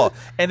at all.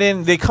 And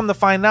then they come to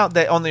find out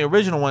that on the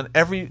original one,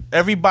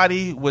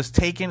 everybody was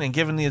taken and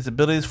given these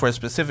abilities for a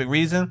specific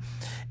reason,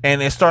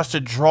 and it starts to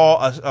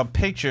draw a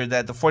picture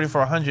that the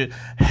 4400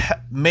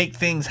 make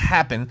things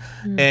happen,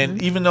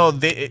 and even though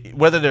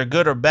whether they're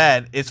good or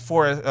bad, it's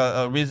for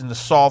a reason to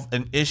solve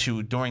an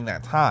issue during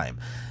that time.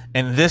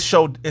 And this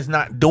show is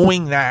not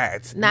doing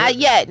that. Not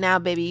yet. Now,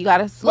 baby, you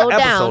gotta slow What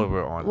down. episode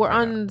we're on? We're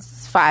on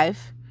 5.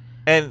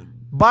 And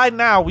by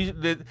now,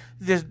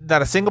 there's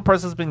not a single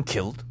person's been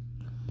killed,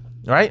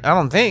 right? I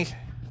don't think.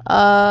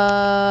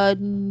 No.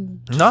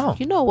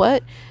 You know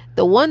what?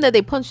 The one that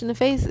they punched in the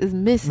face is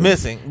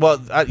missing.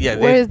 Well, yeah.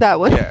 Where is that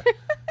one? Yeah.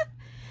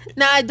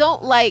 Now, I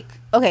don't like.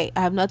 Okay,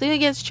 I have nothing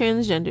against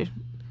transgender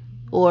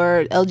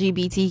or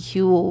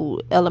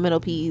LGBTQ,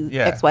 LMNOP,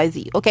 Yeah.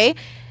 XYZ. Okay,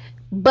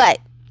 but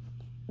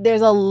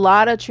there's a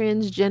lot of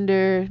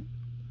transgender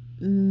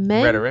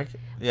men. Rhetoric.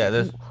 Yeah.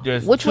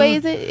 There's Which two- way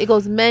is it? It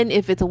goes men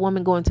if it's a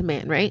woman going to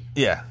man, right?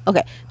 Yeah.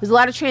 Okay, there's a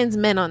lot of trans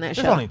men on that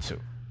There's show. only 2.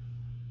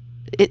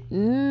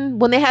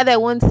 When they had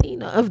that one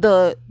scene of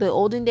the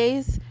olden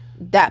days,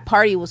 that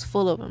party was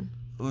full of them.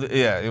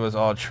 Yeah, it was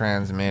all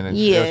trans men. And,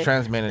 Yeah. it was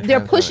trans men and They're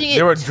trans pushing women. it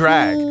They were too-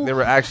 drag. They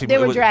were actually. They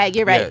were drag.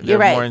 You're right. Yeah, You're they're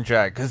right. more in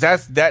drag because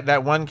that's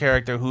that one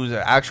character who's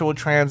an actual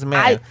trans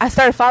man. I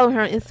started following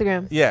her on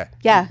Instagram. Yeah.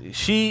 Yeah.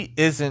 She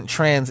isn't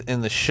trans in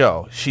the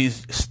show.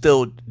 She's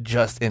still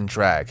just in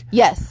drag.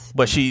 Yes.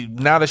 But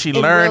now that she In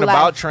learned real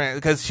about life. trans,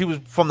 because she was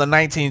from the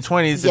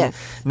 1920s, Yes.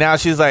 and now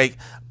she's like,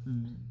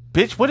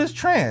 bitch, what is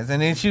trans?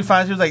 And then she was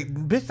like,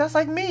 bitch, that's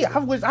like me.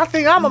 I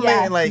think I'm a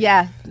man. Like,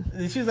 yeah.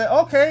 and she's like,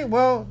 okay,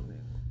 well,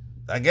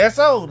 I guess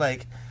so.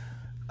 Like,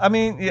 I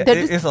mean, yeah, They're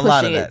just it's a pushing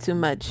lot of it that. too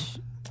much.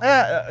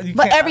 You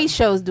But can't- every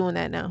show's doing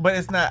that now. But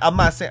it's not. I'm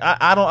not saying.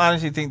 I don't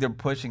honestly think they're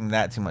pushing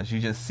that too much. You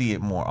just see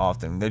it more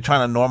often. They're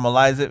trying to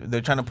normalize it.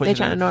 They're trying to push. They're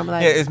trying to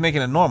normalize Yeah, it. it's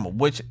making it normal,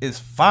 which is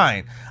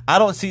fine. I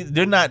don't see.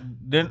 They're not.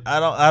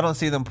 I don't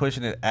see them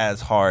pushing it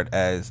as hard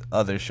as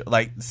other shows.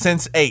 Like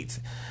Sense8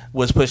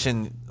 was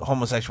pushing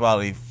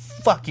homosexuality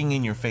fucking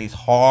in your face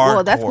hard.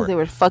 Well, that's because they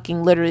were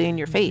fucking literally in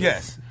your face.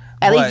 Yes.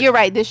 At But- least you're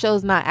right. This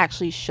show's not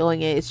actually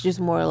showing it. It's just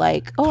more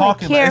like, oh,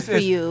 talking I care about- for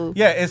you.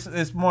 Yeah,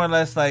 it's more or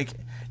less like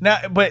now,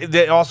 but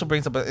that also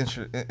brings up an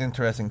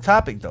interesting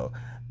topic though.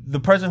 The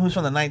person who's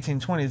from the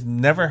 1920s,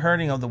 never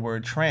hearing of the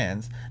word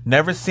trans,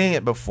 never seen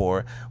it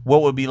before.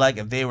 What would it be like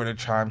if they were to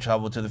time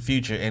travel to the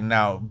future and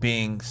now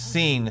being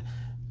seen,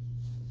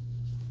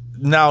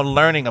 now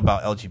learning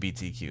about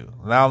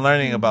LGBTQ, now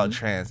learning about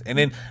trans, and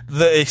then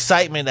the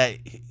excitement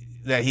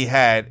that he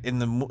had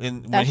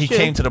when That's he true.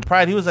 came to the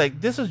Pride, he was like,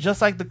 "This is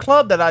just like the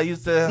club that I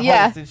used to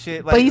Yeah. host and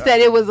shit." But he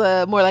said it was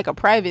more like a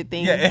private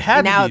thing. Yeah, it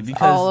had now to be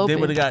it's all because they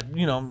open. would have got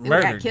They would've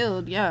murdered. got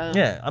killed. Yeah.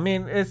 Yeah, I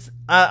mean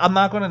I'm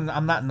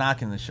not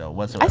knocking the show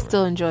whatsoever. I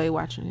still enjoy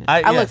watching it.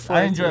 I look yes,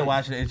 forward I enjoy to it.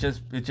 watching it.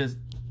 It just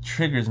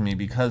triggers me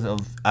because of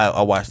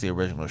I watched the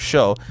original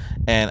show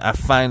and I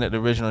find that the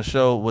original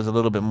show was a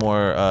little bit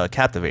more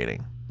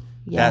captivating.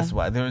 Yeah. That's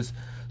why there was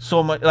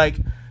so much like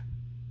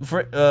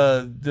for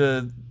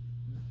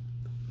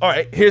all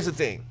right, here's the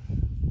thing.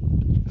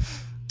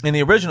 In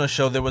the original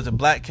show, there was a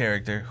black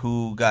character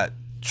who got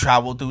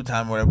traveled through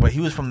time, or whatever. But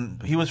he was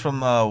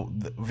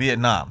from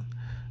Vietnam,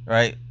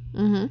 right?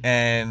 Mm-hmm.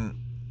 And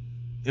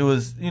it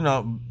was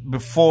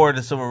before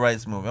the civil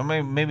rights movement.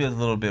 I mean, maybe it was a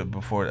little bit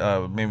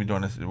before, maybe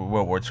during the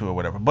World War II or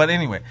whatever. But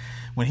anyway,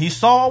 when he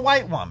saw a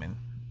white woman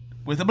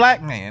with a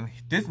black man,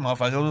 this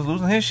motherfucker was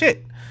losing his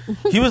shit.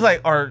 He was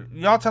like, "Are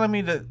y'all telling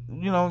me that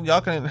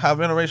y'all can have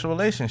interracial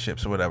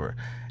relationships or whatever?"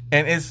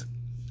 And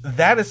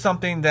that is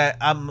something that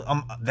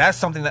that's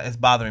something that is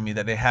bothering me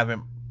that they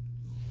haven't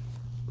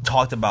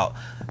talked about.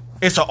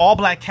 It's an all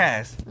black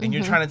cast, and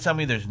you're trying to tell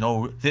me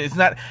it's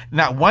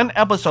not one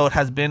episode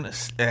has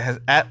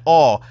at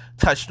all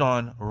touched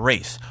on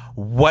race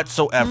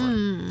whatsoever,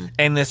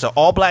 and it's an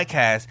all black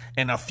cast,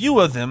 and a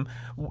few of them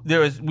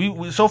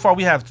so far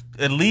we have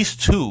at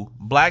least 2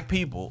 black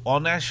people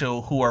on that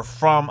show who are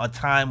from a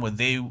time where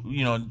they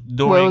during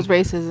Where it was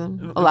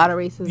racism. A lot of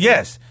racism.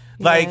 Yes.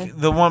 Yeah. Like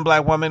the one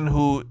black woman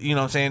who,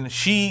 I'm saying,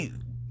 she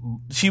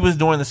was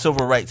during the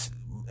civil rights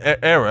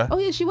era. Oh,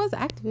 yeah, she was an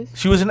activist.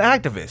 She was an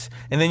activist.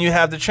 And then you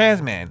have the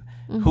trans man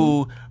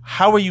who,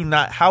 how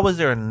is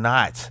there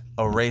not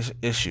a race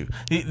issue?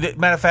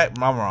 Matter of fact,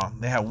 I'm wrong.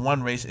 They had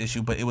one race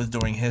issue, but it was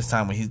during his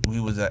time when he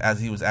was as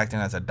he was acting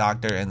as a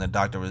doctor, and the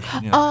doctor was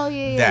Oh,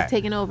 yeah, that.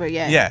 taking over.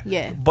 Yeah.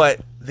 Yeah. But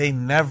they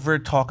never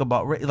talk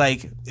about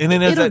like, and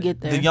then there's It'll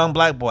get there. the young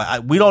black boy.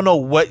 We don't know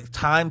what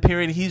time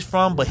period he's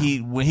from, but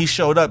when he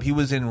showed up, he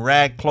was in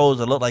rag clothes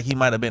that looked like he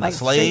might have been Like a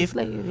slave.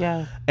 slave.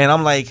 Yeah. And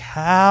I'm like,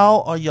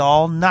 how are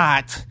y'all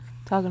not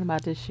Talking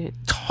about this shit.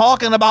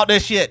 talking about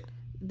this shit?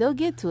 They'll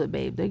get to it,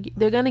 babe.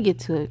 They're gonna get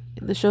to it.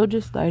 The show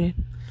just started.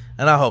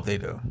 And I hope they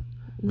do,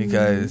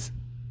 because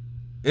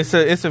It's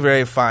a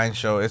very fine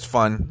show. It's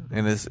fun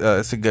and it's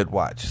a good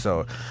watch.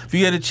 So if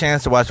you get a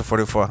chance to watch the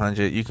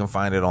 4400, you can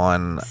find it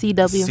on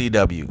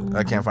CW.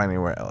 I can't find it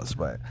anywhere else,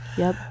 but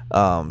Yep.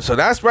 So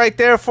that's right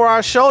there for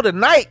our show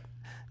tonight.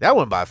 That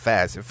went by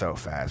fast. It felt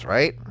fast,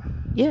 right?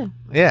 Yeah.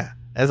 Yeah,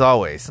 as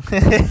always.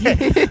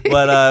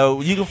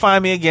 But you can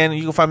find me again.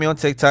 You can find me on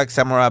TikTok,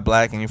 Samurai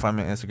Black, and you can find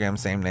me on Instagram,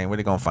 same name. Where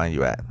they gonna find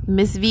you at?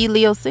 Miss V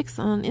Leo 6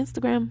 on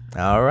Instagram.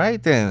 All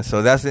right then.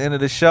 So that's the end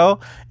of the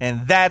show,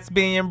 and that's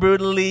being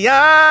brutally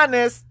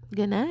honest.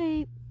 Good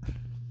night.